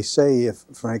 They say,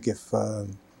 Frank,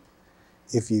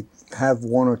 if you have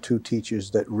 1 or 2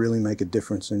 teachers that really make a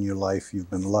difference in your life, you've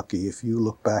been lucky. If you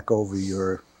look back over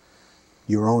your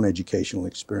own educational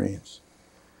experience,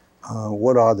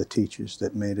 what are the teachers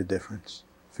that made a difference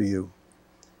for you?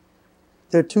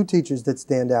 There are 2 teachers that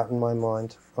stand out in my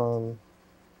mind. The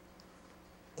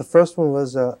first one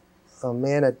was a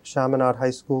man at Chaminade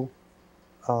High School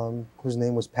whose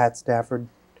name was Pat Stafford.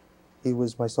 He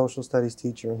was my social studies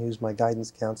teacher, and he was my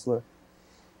guidance counselor.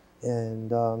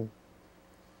 And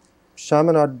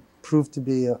Chaminade proved to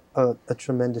be a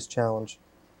tremendous challenge.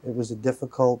 It was a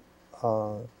difficult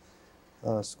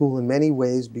school in many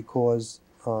ways because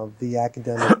of the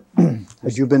academic.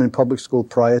 Had you been in public school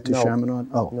prior to No. Chaminade?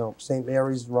 Oh. No, St.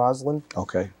 Mary's, Roslyn.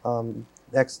 Okay.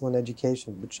 Excellent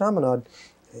education. But Chaminade,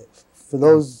 for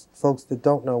those folks that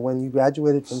don't know, when you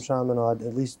graduated from Chaminade,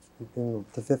 at least in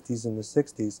the 50s and the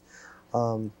 60s,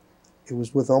 it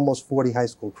was with almost 40 high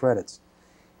school credits.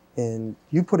 And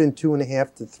you put in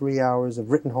 2.5 to 3 hours of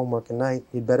written homework a night,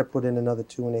 you'd better put in another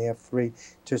 2.5, 3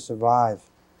 to survive.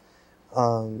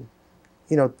 You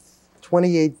know,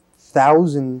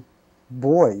 28,000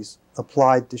 boys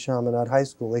applied to Chaminade High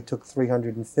School. They took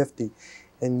 350,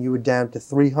 and you were down to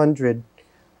 300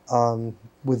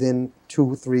 within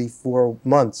 2, 3, 4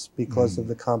 months because of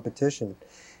the competition.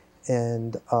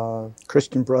 And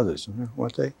Christian brothers,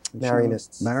 weren't they?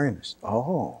 Marianists. Marianists.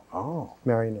 Oh.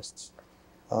 Marianists.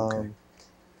 Okay.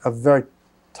 A very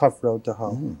tough road to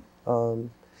hoe.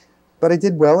 But I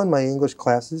did well in my English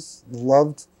classes,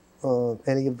 loved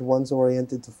any of the ones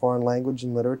oriented to foreign language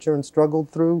and literature, and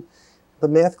struggled through the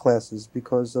math classes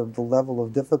because of the level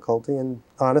of difficulty. And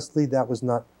honestly, that was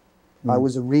not, I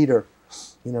was a reader.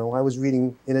 You know, I was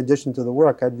reading, in addition to the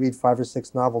work, I'd read 5 or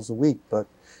 6 novels a week, but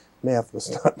math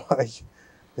was not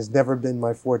has never been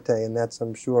my forte, and that's,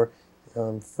 I'm sure,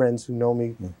 friends who know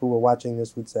me who are watching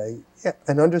this would say, yeah,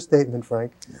 an understatement,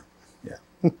 Frank. Yeah.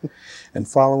 And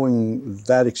following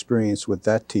that experience with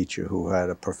that teacher who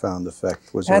had a profound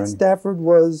effect, was Pat Stafford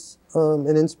was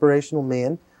an inspirational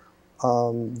man.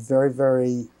 Very,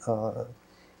 very, the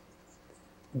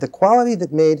quality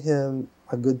that made him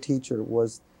a good teacher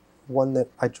was one that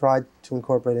I tried to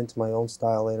incorporate into my own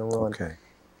style later on. Okay.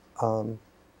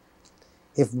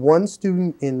 If one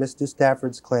student in Mr.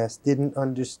 Stafford's class didn't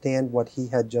understand what he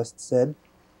had just said,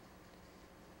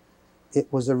 it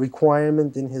was a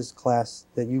requirement in his class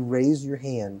that you raise your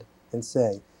hand and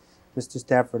say, Mr.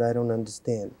 Stafford, I don't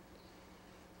understand.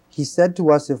 He said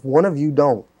to us, if one of you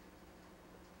don't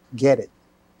get it,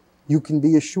 you can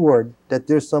be assured that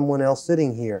there's someone else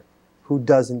sitting here who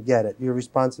doesn't get it. Your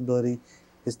responsibility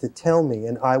is to tell me,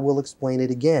 and I will explain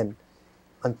it again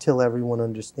until everyone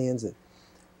understands it.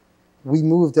 We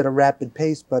moved at a rapid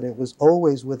pace, but it was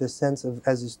always with a sense of,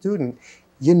 as a student,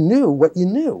 you knew what you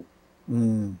knew.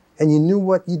 And you knew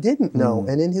what you didn't know.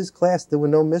 And in his class, there were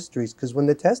no mysteries, because when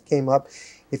the test came up,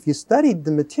 if you studied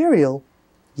the material,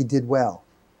 you did well.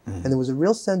 And there was a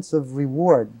real sense of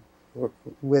reward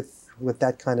with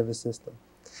that kind of a system.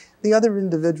 The other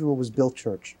individual was Bill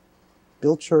Church.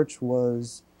 Bill Church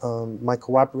was my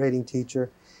cooperating teacher,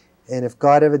 and if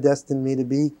God ever destined me to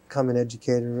become an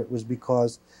educator, it was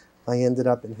because I ended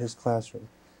up in his classroom.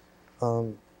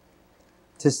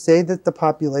 To say that the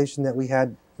population that we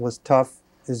had was tough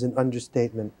is an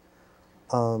understatement.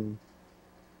 One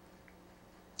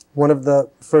of the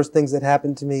first things that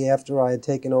happened to me after I had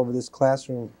taken over this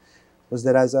classroom was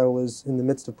that as I was in the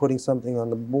midst of putting something on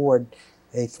the board,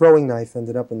 a throwing knife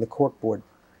ended up in the corkboard.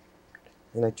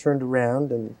 And I turned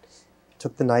around and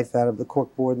took the knife out of the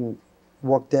corkboard and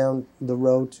walked down the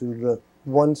row to the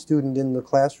one student in the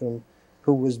classroom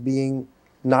who was being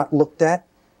not looked at,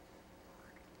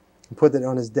 and put it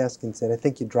on his desk and said, I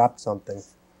think you dropped something.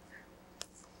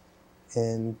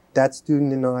 And that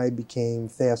student and I became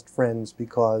fast friends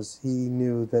because he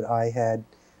knew that I had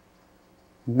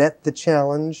met the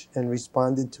challenge and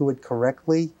responded to it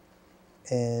correctly.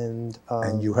 And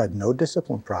you had no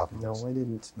discipline problems. No, I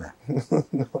didn't.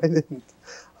 No, I didn't.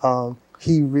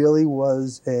 He really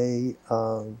was the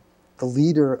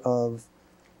leader of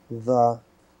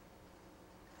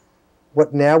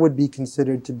what now would be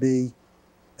considered to be,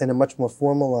 in a much more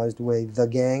formalized way, the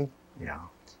gang. Yeah.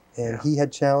 And he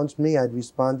had challenged me. I'd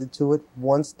responded to it.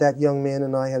 Once that young man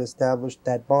and I had established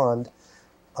that bond,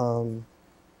 I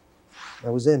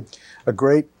was in. A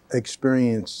great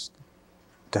experience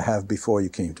to have before you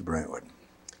came to Brentwood.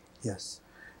 Yes.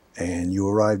 And you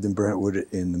arrived in Brentwood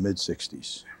in the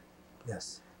mid-'60s.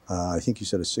 Yes. I think you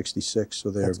said a 66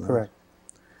 or thereabouts. That's correct.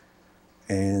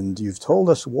 And you've told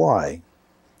us why.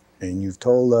 And you've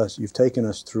told us, you've taken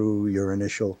us through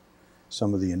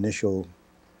some of the initial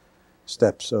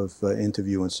steps of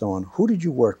interview and so on. Who did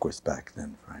you work with back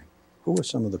then, Frank? Who were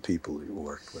some of the people you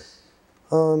worked with?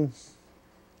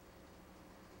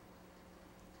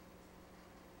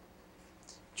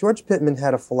 George Pittman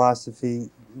had a philosophy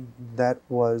that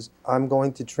was, I'm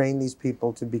going to train these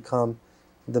people to become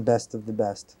the best of the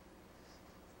best.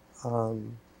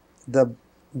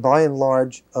 By and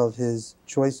large of his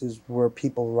choices were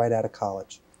people right out of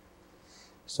college.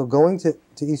 So going to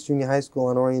East Junior High School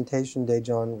on orientation day,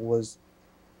 John, was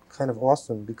kind of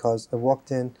awesome because I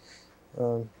walked in,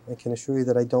 I can assure you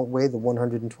that I don't weigh the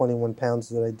 121 pounds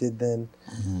that I did then.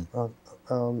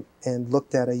 and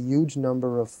looked at a huge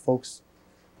number of folks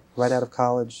right out of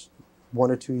college, 1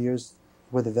 or 2 years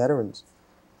were the veterans.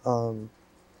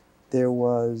 There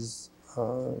was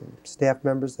staff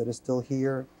members that are still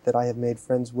here that I have made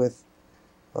friends with,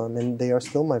 and they are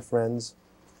still my friends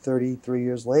 33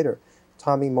 years later.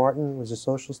 Tommy Martin was a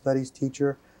social studies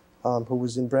teacher who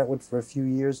was in Brentwood for a few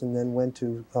years and then went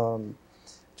to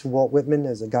Walt Whitman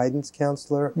as a guidance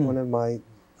counselor. One of my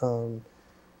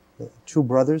true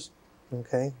brothers,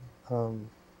 okay,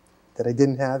 that I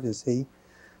didn't have is he.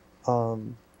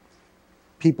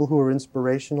 People who were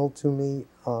inspirational to me,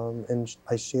 and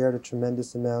I shared a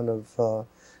tremendous amount of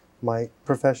my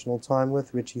professional time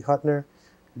with: Richie Hutner,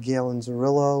 Gail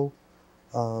Anzarillo,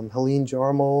 Helene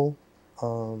Jarmol,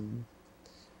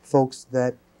 folks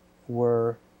that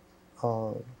were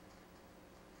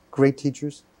great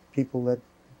teachers, people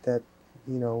that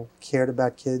you know cared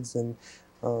about kids, and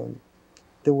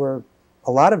there were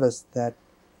a lot of us that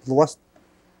lost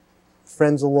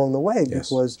friends along the way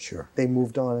because they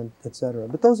moved on, etc.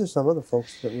 But those are some of the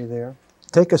folks that were there.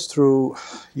 Take us through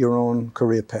your own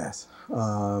career path,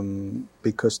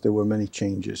 because there were many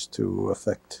changes to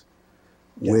affect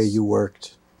where you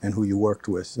worked and who you worked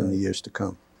with in the years to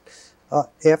come.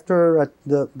 After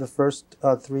the first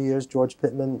 3 years, George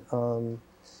Pittman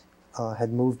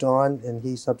had moved on, and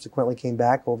he subsequently came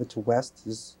back over to West,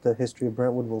 as the history of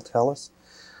Brentwood will tell us.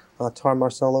 Tar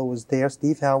Marcello was there.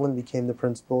 Steve Howland became the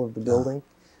principal of the building.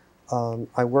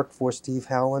 I worked for Steve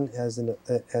Howland as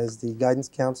the guidance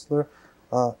counselor,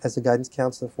 as a guidance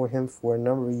counselor for him for a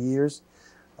number of years.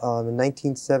 In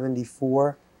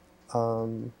 1974,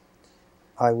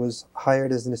 I was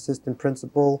hired as an assistant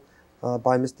principal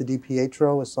by Mr.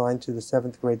 DiPietro, assigned to the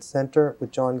 7th grade center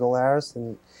with John Galaris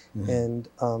and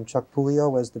Chuck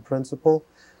Pulio as the principal.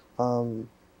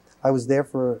 I was there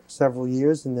for several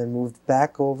years and then moved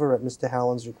back over at Mr.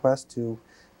 Howland's request to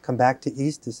come back to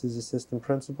East as his assistant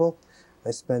principal.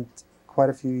 I spent quite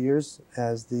a few years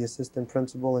as the assistant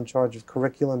principal in charge of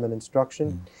curriculum and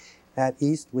instruction at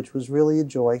East, which was really a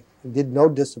joy. I did no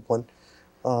discipline.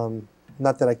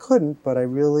 Not that I couldn't, but I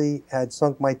really had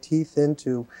sunk my teeth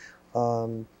into,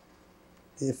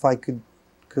 if I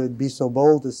could be so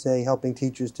bold to say, helping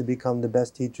teachers to become the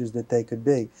best teachers that they could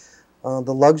be.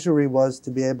 The luxury was to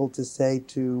be able to say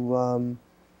to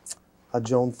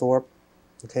Joan Thorpe,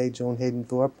 Joan Hayden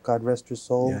Thorpe, God rest her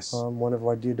soul, one of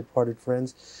our dear departed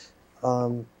friends.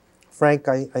 Frank,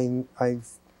 I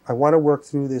want to work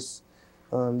through this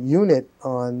unit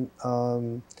on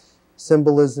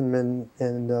symbolism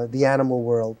and the animal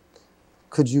world.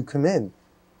 Could you come in?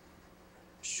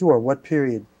 Sure. What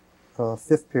period?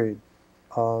 5th period.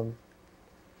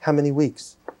 How many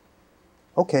weeks?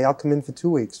 Okay, I'll come in for 2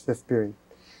 weeks, 5th period.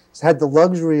 So I had the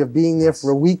luxury of being there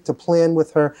for a week to plan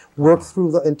with her, work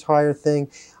through the entire thing,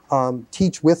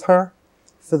 teach with her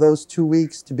for those 2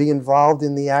 weeks, to be involved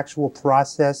in the actual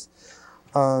process,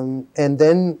 and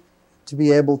then to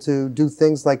be able to do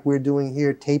things like we're doing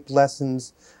here, tape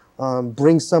lessons,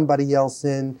 bring somebody else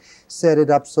in, set it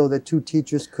up so that 2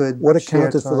 teachers could What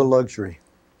accounted for the luxury?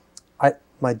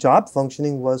 My job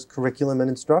functioning was curriculum and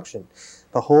instruction.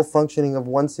 The whole functioning of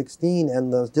 116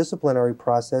 and the disciplinary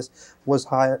process was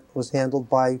handled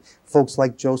by folks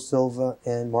like Joe Silva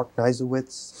and Mark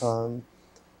Neisowitz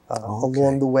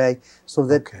along the way. So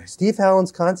that Steve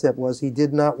Howland's concept was he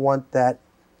did not want that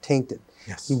tainted.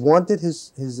 Yes. He wanted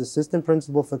his assistant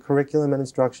principal for curriculum and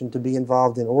instruction to be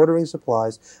involved in ordering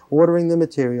supplies, ordering the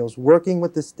materials, working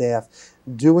with the staff,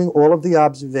 doing all of the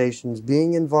observations,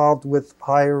 being involved with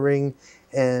hiring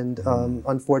and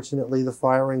unfortunately the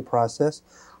firing process,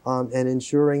 and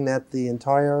ensuring that the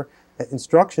entire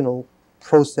instructional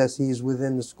processes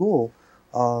within the school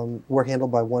were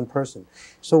handled by one person.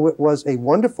 So it was a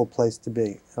wonderful place to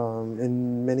be.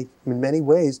 In many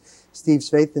ways, Steve's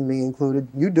faith in me included,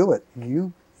 you do it.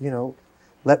 You know,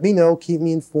 let me know, keep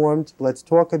me informed, let's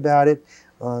talk about it,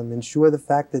 ensure the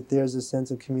fact that there's a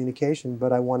sense of communication,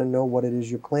 but I want to know what it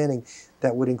is you're planning.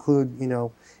 That would include, you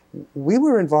know, we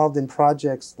were involved in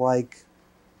projects like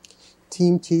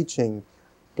team teaching,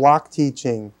 block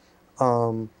teaching,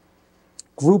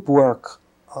 group work,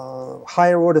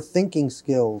 higher order thinking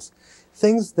skills,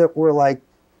 things that were like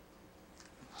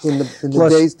in the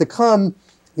days to come,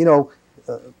 you know.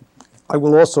 I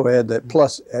will also add that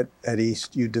plus at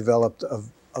East you developed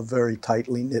a very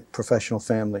tightly knit professional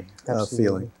family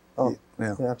feeling. Oh,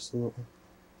 yeah, absolutely.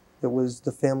 It was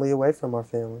the family away from our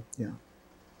family. Yeah.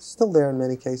 Still there in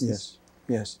many cases.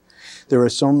 Yes, yes. There are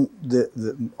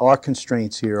our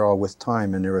constraints here are with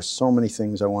time, and there are so many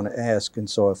things I want to ask, and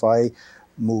so if I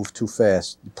move too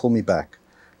fast, pull me back.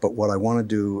 But what I want to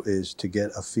do is to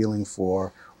get a feeling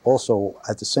for also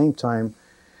at the same time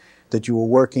that you were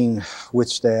working with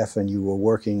staff and you were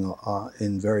working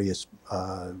in various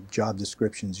job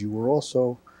descriptions, you were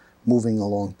also moving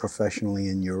along professionally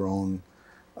in your own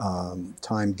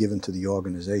time given to the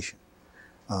organization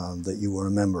that you were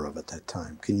a member of at that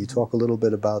time. Can you talk a little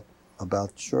bit about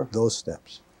Sure. those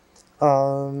steps?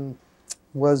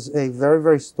 Was a very,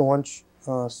 very staunch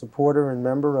supporter and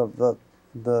member of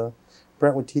the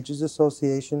Brentwood Teachers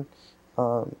Association.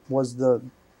 Was the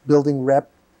building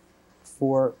rep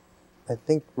for, I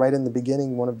think right in the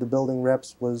beginning, one of the building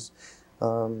reps was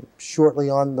shortly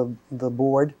on the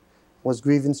board, was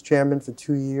grievance chairman for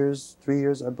 2 years, 3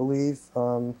 years I believe,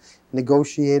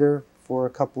 negotiator for a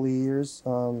couple of years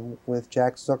with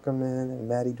Jack Zuckerman and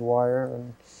Maddie Dwyer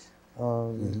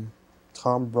and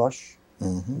Tom Brush,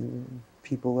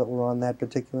 people that were on that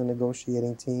particular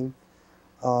negotiating team.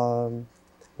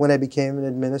 When I became an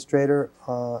administrator,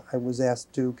 I was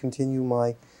asked to continue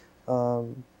my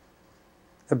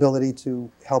ability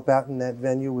to help out in that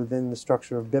venue within the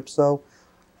structure of BIPSO.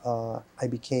 I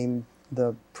became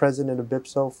the president of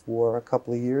BIPSO for a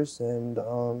couple of years and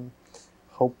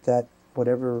hoped that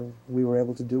whatever we were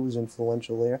able to do was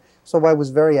influential there. So I was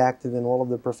very active in all of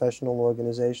the professional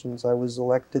organizations. I was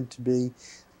elected to be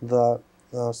the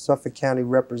Suffolk County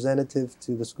representative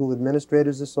to the School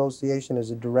Administrators Association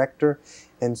as a director,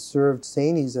 and served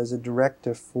SANES as a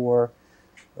director for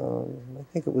I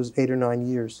think it was 8 or 9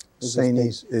 years.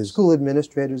 SANES is School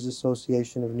Administrators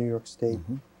Association of New York State.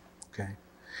 Okay.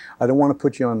 I don't want to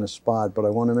put you on the spot, but I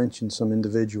want to mention some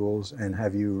individuals and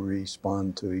have you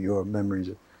respond to your memories.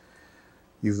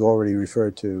 You've already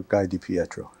referred to Guy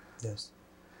DiPietro. Yes.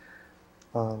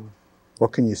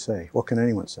 What can you say? What can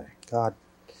anyone say? God.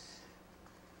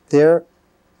 There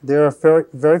are very,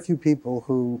 very few people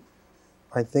who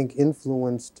I think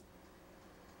influenced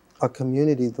a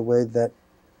community the way that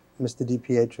Mr.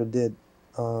 DiPietro did.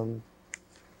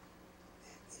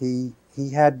 He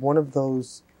had one of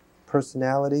those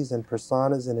personalities and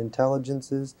personas and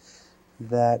intelligences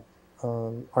that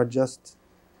are just,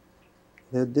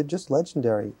 they're just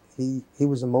legendary. He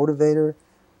was a motivator.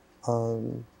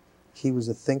 He was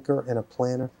a thinker and a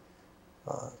planner.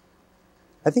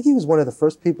 I think he was one of the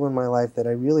first people in my life that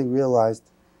I really realized,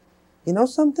 you know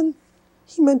something?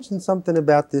 He mentioned something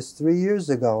about this 3 years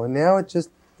ago, and now it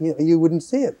just, you wouldn't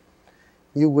see it.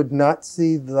 You would not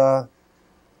see the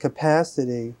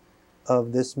capacity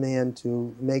of this man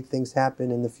to make things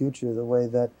happen in the future the way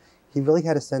that he really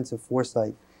had a sense of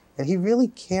foresight. And he really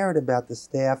cared about the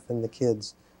staff and the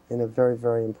kids in a very,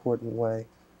 very important way.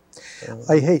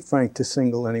 I hate, Frank, to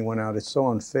single anyone out. It's so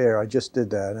unfair. I just did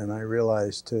that, and I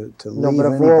realized to leave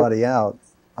anybody out.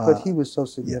 But he was so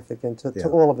significant to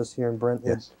all of us here in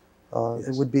Brentwood. Yes.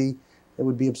 It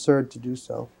would be absurd to do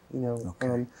so.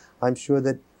 Okay. I'm sure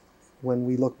that when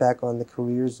we look back on the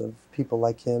careers of people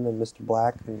like him and Mr.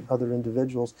 Black and other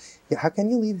individuals, how can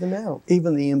you leave them out?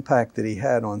 Even the impact that he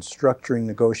had on structuring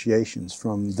negotiations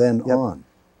from then on.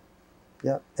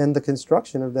 Yeah, and the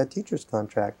construction of that teacher's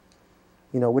contract,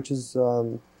 which is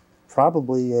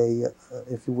probably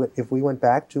if we went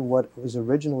back to what was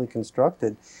originally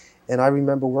constructed. And I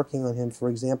remember working on him, for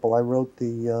example, I wrote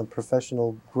the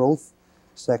professional growth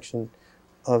section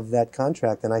of that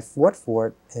contract, and I fought for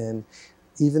it. And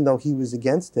even though he was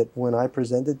against it, when I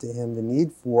presented to him the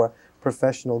need for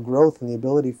professional growth and the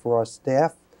ability for our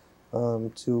staff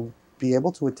to be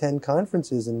able to attend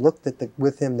conferences, and looked at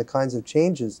with him the kinds of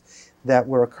changes that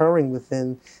were occurring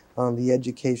within the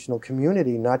educational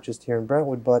community, not just here in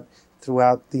Brentwood, but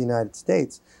throughout the United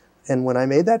States. And when I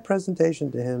made that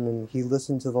presentation to him and he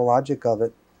listened to the logic of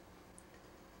it,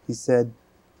 he said,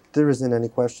 there isn't any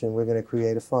question, we're going to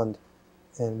create a fund.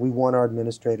 And we want our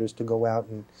administrators to go out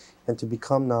and to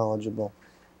become knowledgeable.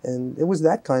 And it was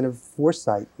that kind of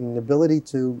foresight and ability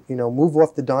to, move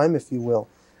off the dime, if you will,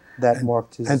 that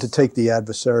marked his... And to take the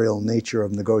adversarial nature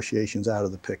of negotiations out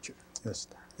of the picture. Yes.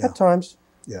 Yeah. At times.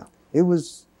 Yeah. He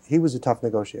was a tough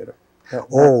negotiator.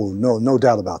 No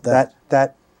doubt about that.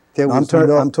 I'm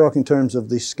talking in terms of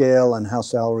the scale and how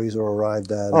salaries are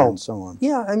arrived at and so on.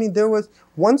 Yeah, I mean, there was,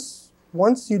 once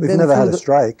you'd We've been never had through a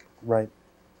strike. Right.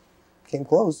 Came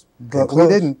close. But we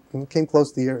didn't. We came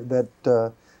close the year that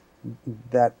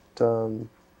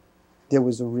there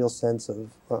was a real sense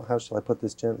of, how shall I put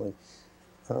this gently?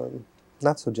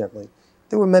 Not so gently.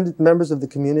 There were members of the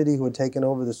community who had taken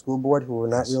over the school board who were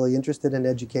not really interested in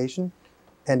education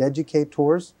and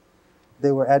educators.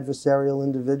 They were adversarial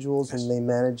individuals, and they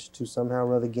managed to somehow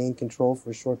or other gain control for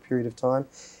a short period of time.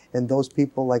 And those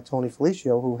people like Tony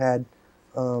Felicio, who had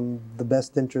the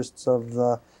best interests of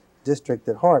the district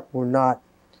at heart, were not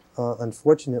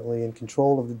unfortunately, in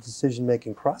control of the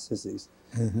decision-making processes.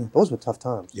 Those were tough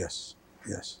times. Yes,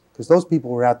 yes. Because those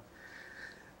people were out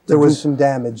to do some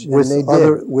damage, and they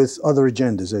did. With other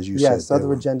agendas, as you said. Yes, other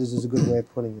agendas is a good way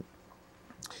of putting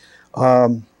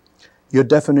it. Your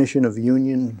definition of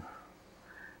union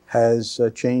has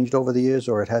changed over the years,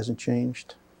 or it hasn't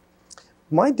changed?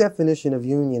 My definition of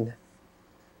union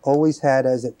always had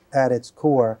at its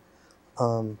core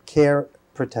care,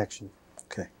 protection.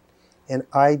 Okay. And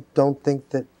I don't think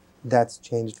that that's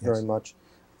changed very much.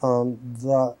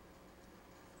 The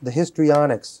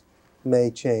histrionics may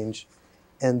change,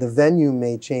 and the venue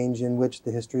may change in which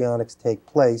the histrionics take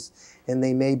place, and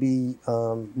they may be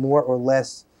more or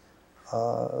less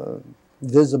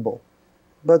visible.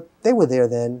 But they were there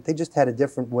then. They just had a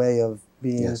different way of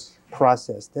being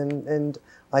processed. And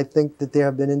I think that there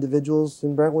have been individuals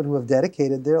in Brentwood who have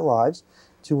dedicated their lives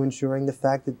to ensuring the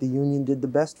fact that the union did the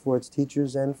best for its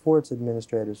teachers and for its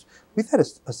administrators. We've had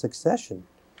a succession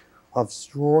of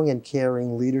strong and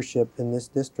caring leadership in this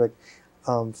district,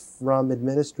 from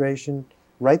administration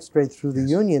right straight through the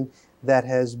union, that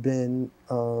has been,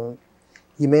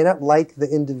 you may not like the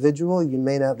individual, you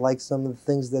may not like some of the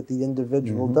things that the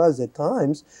individual does at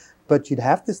times, but you'd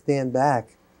have to stand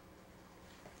back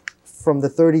from the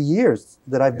 30 years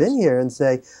that I've been here and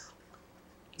say,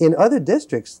 in other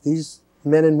districts, these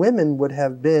men and women would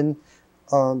have been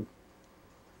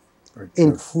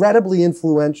incredibly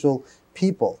influential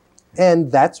people.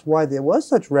 And that's why there was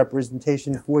such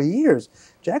representation for years.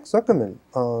 Jack Zuckerman,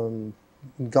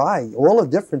 Guy, all the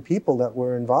different people that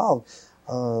were involved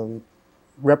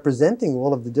representing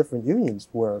all of the different unions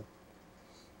were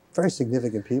very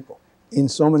significant people. In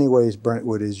so many ways,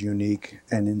 Brentwood is unique,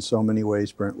 and in so many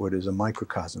ways, Brentwood is a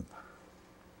microcosm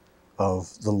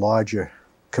of the larger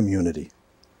community.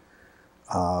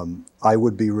 I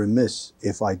would be remiss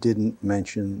if I didn't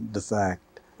mention the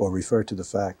fact, or refer to the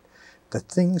fact, that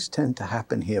things tend to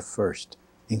happen here first,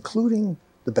 including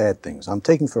the bad things. I'm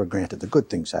taking for granted the good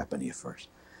things happen here first.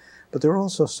 But there are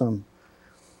also some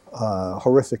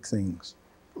horrific things,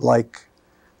 like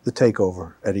the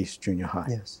takeover at East Junior High.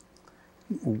 Yes.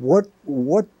 What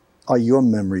are your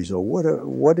memories, or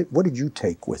what did you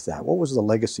take with that? What was the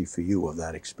legacy for you of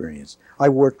that experience? I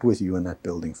worked with you in that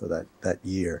building for that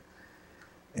year,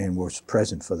 and was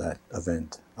present for that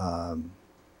event, a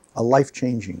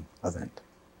life-changing event.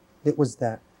 It was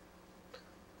that.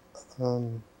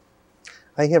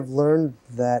 I have learned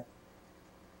that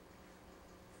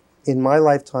in my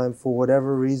lifetime, for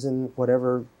whatever reason,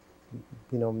 whatever,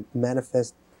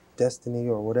 manifest destiny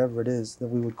or whatever it is that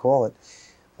we would call it,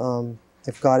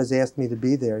 if God has asked me to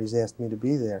be there, He's asked me to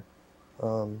be there.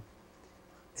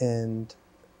 And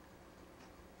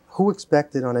who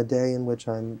expected on a day in which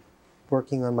I'm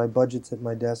working on my budgets at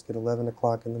my desk at 11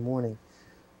 o'clock in the morning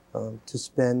to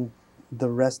spend the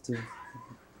rest of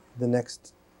the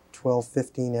next 12,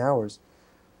 15 hours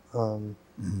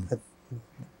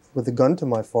with a gun to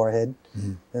my forehead,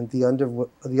 and the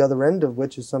other end of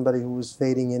which is somebody who was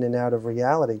fading in and out of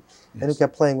reality, and who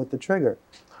kept playing with the trigger.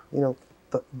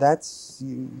 But that's,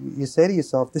 you say to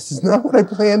yourself, this is not what I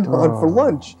planned on for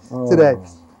lunch today.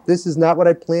 This is not what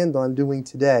I planned on doing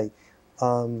today.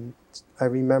 I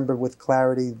remember with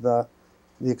clarity the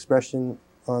expression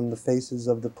on the faces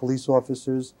of the police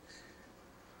officers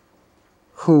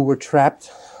who were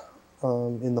trapped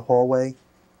in the hallway,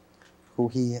 who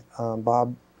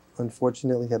Bob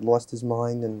unfortunately had lost his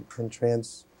mind and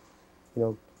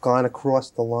gone across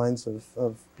the lines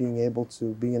of being able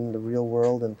to be in the real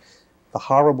world and the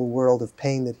horrible world of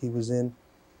pain that he was in.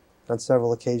 On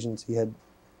several occasions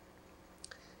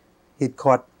he'd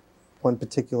caught one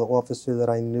particular officer that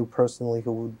I knew personally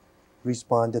who would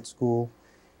respond at school,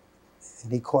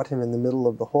 and he caught him in the middle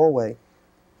of the hallway,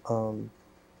 and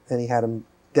he had him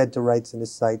dead to rights in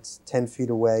his sights, 10 feet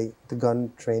away, the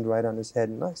gun trained right on his head,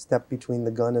 and I stepped between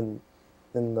the gun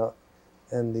and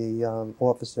the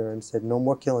officer and said, no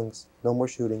more killings, no more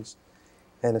shootings,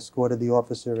 and escorted the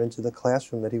officer into the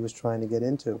classroom that he was trying to get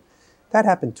into. That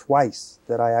happened twice,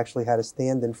 that I actually had to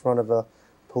stand in front of a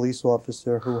police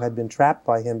officer who had been trapped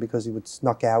by him because he would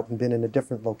snuck out and been in a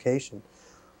different location.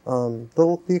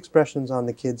 The expressions on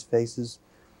the kids' faces,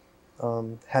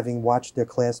 having watched their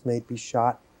classmate be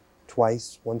shot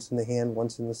twice, once in the hand,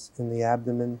 once in the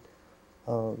abdomen,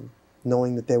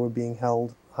 knowing that they were being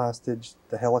held hostage,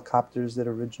 the helicopters that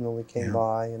originally came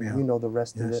by, and you know the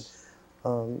rest of it.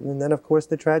 And then, of course,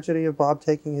 the tragedy of Bob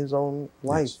taking his own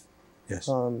life. Yes.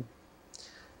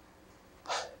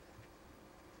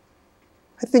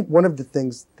 I think one of the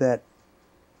things that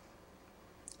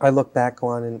I look back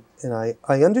on, and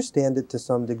I understand it to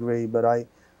some degree, but I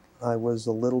was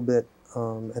a little bit,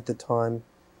 at the time,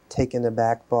 taken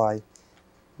aback by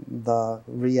the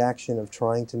reaction of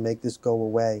trying to make this go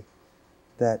away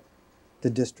that the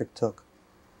district took.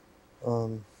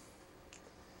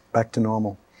 Back to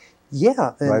normal.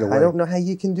 Yeah, and right away. I don't know how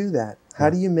you can do that. How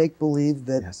do you make believe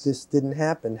that this didn't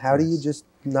happen? How do you just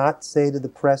not say to the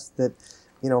press that,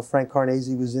 you know, Frank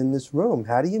Carnese was in this room?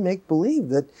 How do you make believe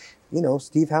that, you know,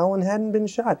 Steve Howland hadn't been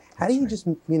shot? How do you just,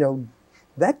 you know,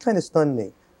 that kind of stunned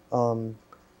me.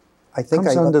 I think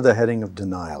comes under the heading of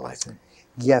denial, I think.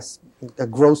 Yes, a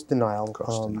gross denial.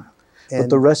 Gross denial. But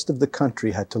the rest of the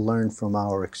country had to learn from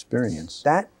our experience.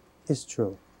 That is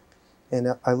true. And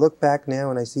I look back now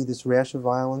and I see this rash of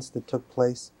violence that took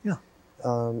place. Yeah.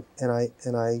 And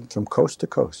I from coast to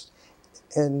coast.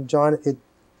 And John,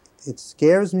 it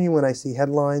scares me when I see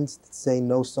headlines that say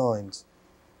no signs.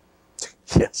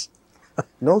 Yes.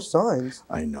 No signs.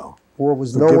 I know. Or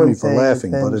was Forgive no one me for paying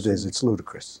laughing, attention. but it is. It's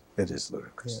ludicrous. It is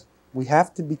ludicrous. Yeah. We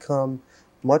have to become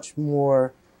much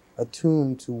more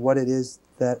attuned to what it is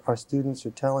that our students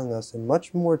are telling us, and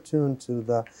much more attuned to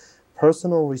the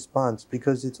personal response,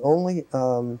 because it's only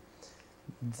the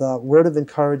word of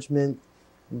encouragement,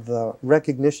 the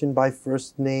recognition by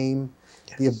first name,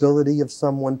 the ability of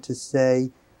someone to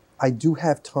say, I do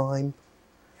have time.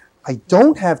 I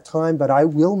don't have time, but I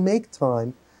will make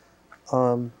time.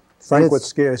 Frank, what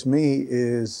scares me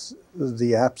is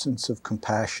the absence of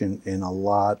compassion in a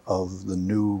lot of the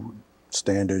new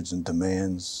standards and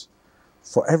demands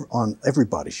on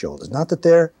everybody's shoulders. Not that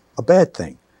they're a bad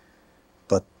thing,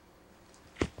 but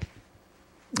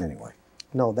anyway.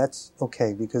 No, that's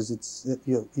okay, because it's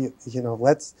you know,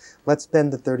 let's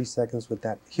spend the 30 seconds with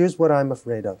that. Here's what I'm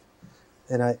afraid of,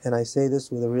 and I say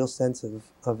this with a real sense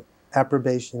of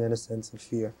approbation and a sense of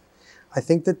fear. I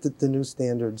think that the new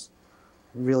standards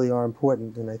really are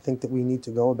important, and I think that we need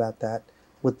to go about that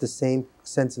with the same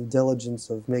sense of diligence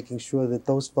of making sure that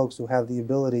those folks who have the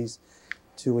abilities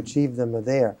to achieve them are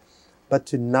there. But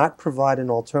to not provide an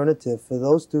alternative for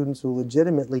those students who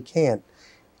legitimately can't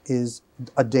is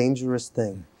a dangerous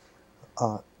thing.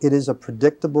 It is a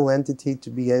predictable entity to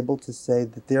be able to say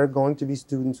that there are going to be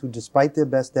students who, despite their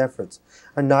best efforts,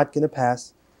 are not going to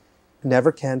pass,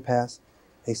 never can pass,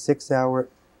 a 6-hour,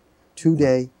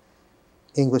 2-day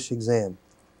English exam.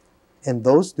 And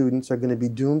those students are going to be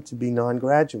doomed to be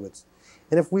non-graduates.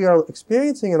 And if we are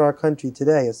experiencing in our country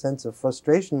today a sense of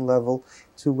frustration level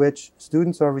to which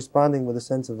students are responding with a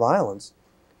sense of violence,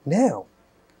 now,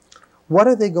 what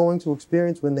are they going to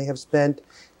experience when they have spent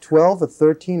 12 or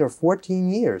 13 or 14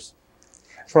 years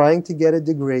trying to get a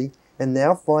degree and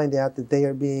now find out that they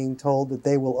are being told that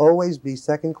they will always be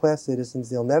second-class citizens,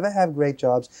 they'll never have great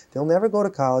jobs, they'll never go to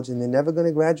college, and they're never going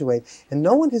to graduate. And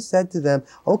no one has said to them,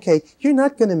 okay, you're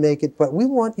not going to make it, but we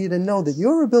want you to know that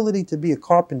your ability to be a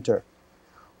carpenter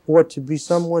or to be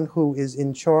someone who is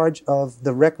in charge of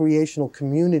the recreational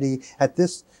community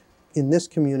in this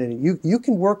community. You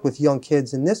can work with young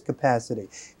kids in this capacity.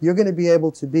 You're going to be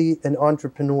able to be an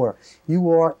entrepreneur. You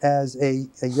are, as a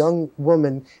young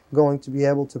woman, going to be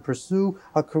able to pursue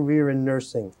a career in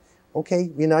nursing. Okay,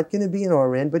 you're not going to be an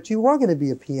RN, but you are going to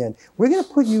be a PN. We're going to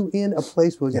put you in a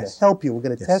place where we're going to help you. We're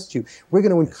going to test you. We're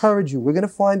going to encourage you. We're going to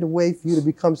find a way for you to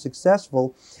become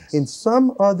successful in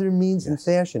some other means and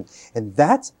fashion. And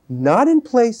that's not in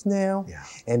place now.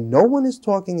 And no one is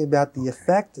talking about the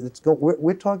effect that's going.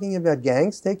 We're talking about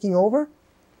gangs taking over.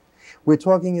 We're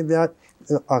talking about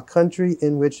a country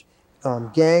in which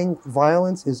gang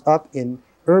violence is up in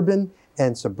urban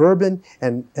and suburban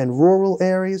and rural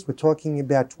areas. We're talking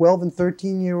about 12 and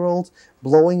 13-year-olds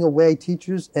blowing away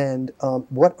teachers. And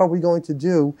what are we going to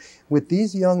do with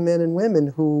these young men and women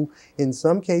who, in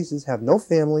some cases, have no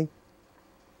family,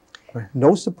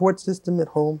 no support system at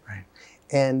home,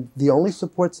 and the only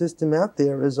support system out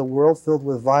there is a world filled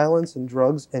with violence and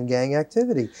drugs and gang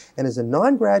activity. And as a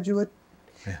non-graduate,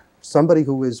 somebody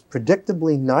who is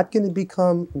predictably not going to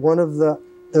become one of the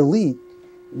elite,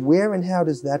 where and how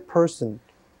does that person,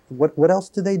 what else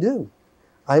do they do?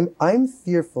 I'm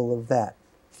fearful of that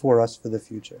for us for the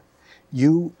future.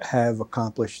 You have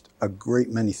accomplished a great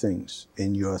many things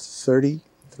in your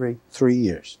 33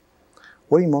 years.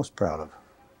 What are you most proud of?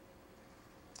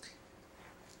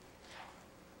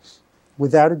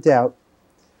 Without a doubt,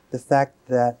 the fact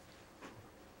that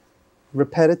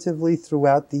repetitively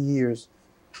throughout the years,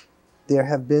 there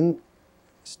have been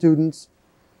students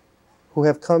who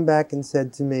have come back and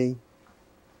said to me,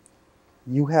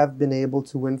 you have been able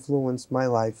to influence my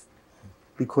life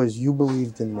because you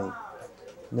believed in me.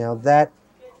 Now that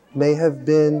may have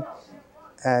been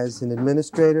as an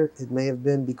administrator, it may have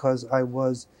been because I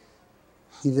was,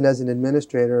 even as an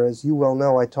administrator, as you well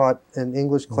know, I taught an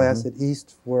English class at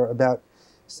East for about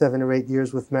 7 or 8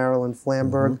 years with Marilyn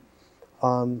Flamberg.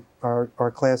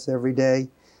 Our class every day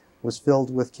was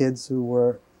filled with kids who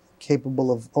were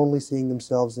capable of only seeing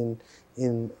themselves in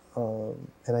and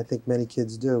I think many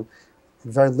kids do,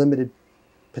 very limited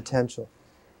potential.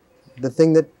 The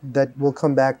thing that will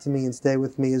come back to me and stay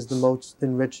with me is the most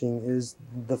enriching is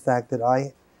the fact that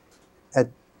I, at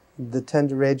the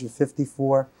tender age of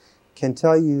 54, can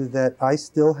tell you that I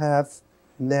still have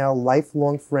now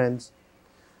lifelong friends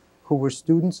who were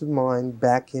students of mine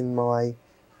back in my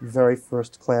very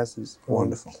first classes.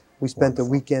 Wonderful. We spent a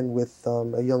weekend with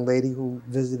a young lady who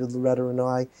visited Loretta and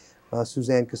I,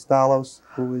 Suzanne Costalos,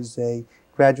 who is a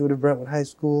graduate of Brentwood High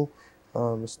School,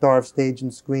 a star of stage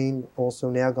and screen, also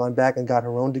now gone back and got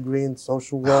her own degree in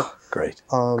social work. Great.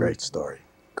 Great story.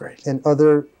 Great. And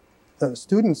other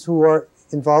students who are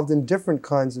involved in different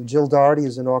kinds of. Jill Doherty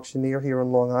is an auctioneer here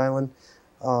in Long Island.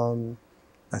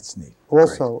 That's neat.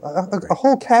 Also, a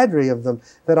whole cadre of them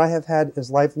that I have had as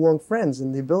lifelong friends,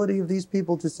 and the ability of these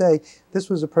people to say, this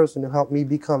was a person who helped me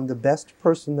become the best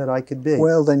person that I could be.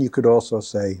 Well, then you could also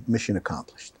say, mission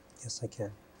accomplished. Yes, I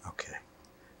can. Okay.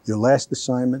 Your last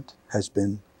assignment has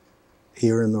been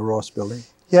here in the R.O.B.S building?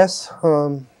 Yes.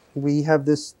 We have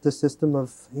the system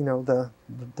of, you know, the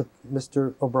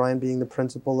Mr. O'Brien being the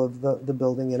principal of the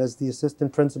building, and as the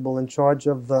assistant principal in charge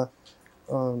of the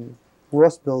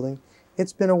R.O.B.S building.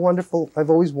 It's been a wonderful, I've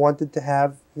always wanted to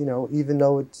have, you know, even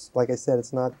though it's, like I said,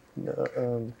 it's not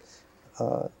the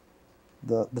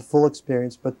full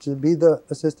experience, but to be the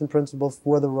assistant principal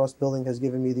for the R.O.B.S building has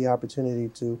given me the opportunity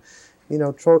to, you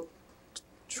know,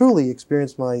 truly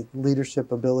experience my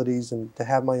leadership abilities and to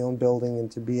have my own building and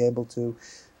to be able to,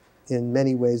 in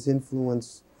many ways,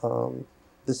 influence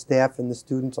the staff and the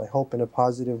students, I hope, in a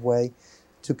positive way,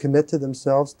 to commit to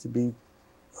themselves, to be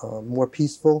more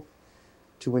peaceful,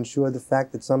 to ensure the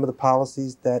fact that some of the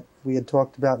policies that we had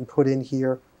talked about and put in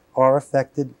here are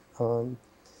affected,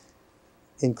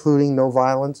 including no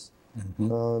violence,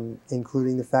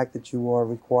 including the fact that you are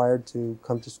required to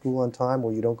come to school on time,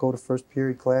 or you don't go to first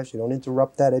period class, you don't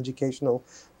interrupt that educational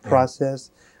process,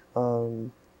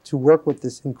 to work with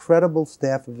this incredible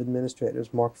staff of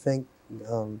administrators, Mark Fink,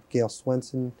 Gail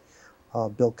Swenson,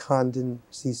 Bill Condon,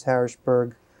 Cease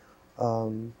Harrisburg,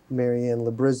 Marianne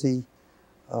Labrizzi,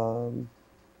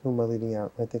 who am I leaving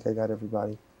out? I think I got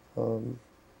everybody.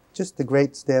 Just the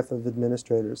great staff of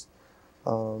administrators,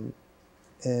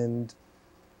 and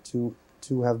to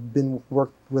have been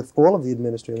worked with all of the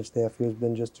administrative staff here has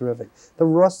been just terrific. The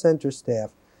R.O.B.S Center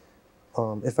staff,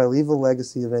 if I leave a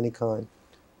legacy of any kind,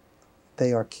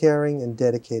 they are caring and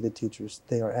dedicated teachers.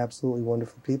 They are absolutely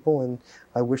wonderful people, and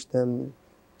I wish them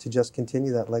to just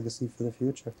continue that legacy for the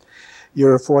future.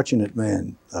 You're a fortunate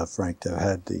man, Frank, to have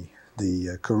had the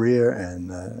career and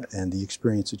the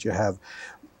experience that you have.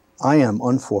 I am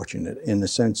unfortunate in the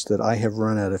sense that I have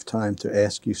run out of time to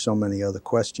ask you so many other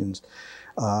questions.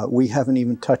 We haven't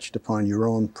even touched upon your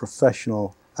own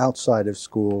professional, outside of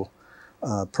school,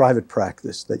 private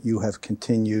practice that you have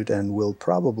continued and will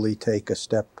probably take a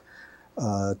step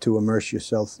to immerse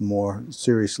yourself more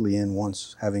seriously in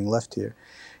once having left here.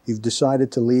 You've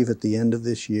decided to leave at the end of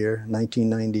this year.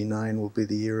 1999 will be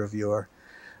the year of your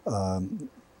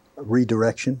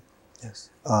redirection. Yes.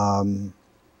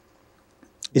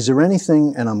 Is there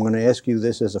anything, and I'm going to ask you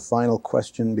this as a final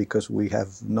question because we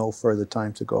have no further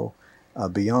time to go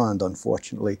beyond,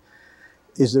 unfortunately.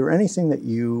 Is there anything that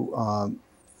you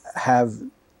have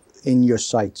in your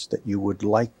sights that you would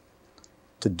like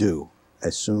to do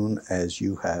as soon as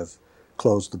you have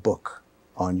closed the book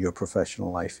on your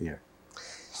professional life here?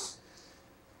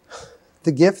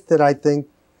 The gift that I think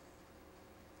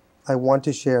I want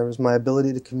to share is my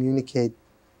ability to communicate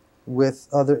with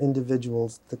other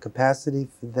individuals, the capacity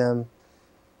for them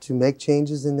to make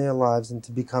changes in their lives and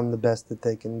to become the best that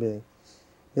they can be.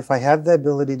 If I have the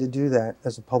ability to do that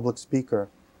as a public speaker,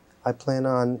 I plan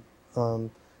on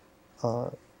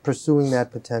pursuing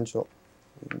that potential,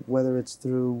 whether it's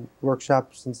through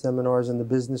workshops and seminars in the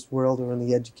business world or in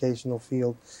the educational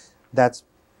field. That's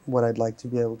what I'd like to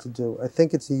be able to do. I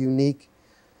think it's a unique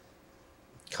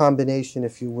combination,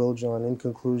 if you will, John, in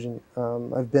conclusion.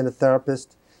 I've been a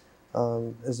therapist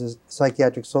as a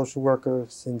psychiatric social worker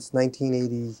since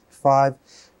 1985.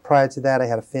 Prior to that, I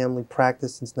had a family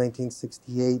practice since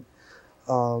 1968.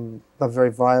 A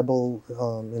very viable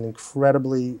and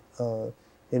incredibly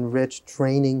enriched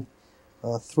training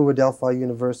through Adelphi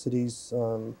University's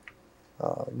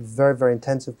very, very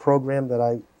intensive program that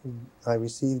I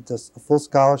received a full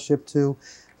scholarship to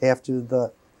after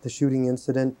the shooting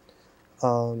incident.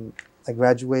 I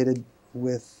graduated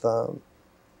with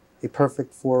a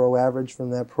perfect 4.0 average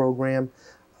from that program.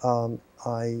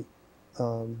 I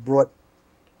brought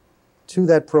to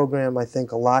that program, I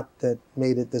think a lot that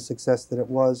made it the success that it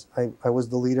was. I was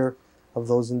the leader of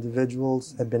those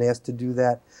individuals, had been asked to do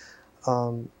that.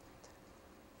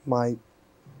 My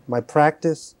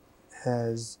practice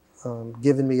has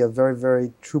given me a very,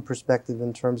 very true perspective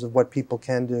in terms of what people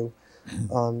can do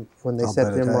when they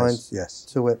set their minds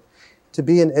to it. To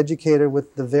be an educator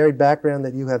with the varied background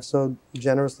that you have so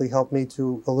generously helped me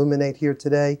to illuminate here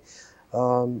today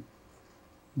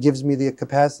gives me the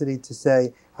capacity to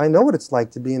say, I know what it's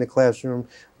like to be in a classroom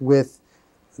with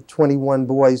 21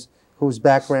 boys whose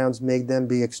backgrounds make them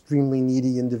be extremely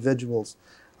needy individuals.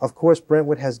 Of course,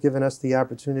 Brentwood has given us the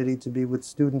opportunity to be with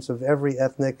students of every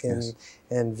ethnic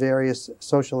and various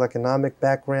social economic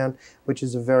background, which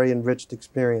is a very enriched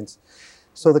experience.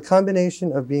 So the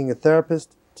combination of being a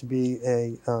therapist, to be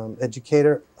a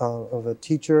educator, of a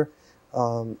teacher,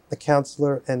 a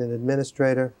counselor, and an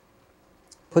administrator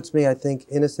puts me, I think,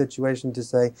 in a situation to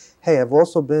say, hey, I've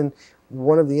also been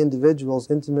one of the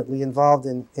individuals intimately involved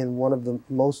in one of the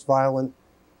most violent,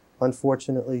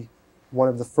 unfortunately, one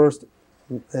of the first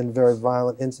and very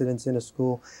violent incidents in a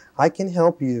school. I can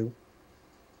help you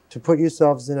to put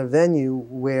yourselves in a venue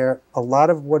where a lot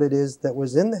of what it is that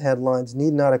was in the headlines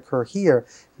need not occur here,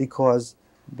 because,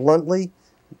 bluntly,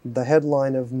 the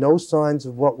headline of no signs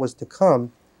of what was to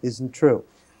come isn't true.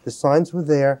 The signs were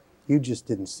there, you just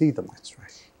didn't see them. That's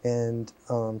right. And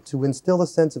to instill a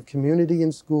sense of community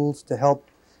in schools, to help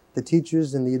the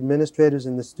teachers and the administrators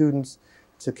and the students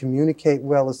to communicate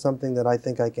well, is something that I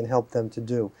think I can help them to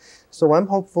do. So I'm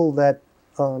hopeful that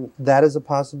that is a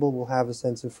possible, will have a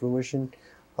sense of fruition,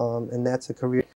 and that's a career.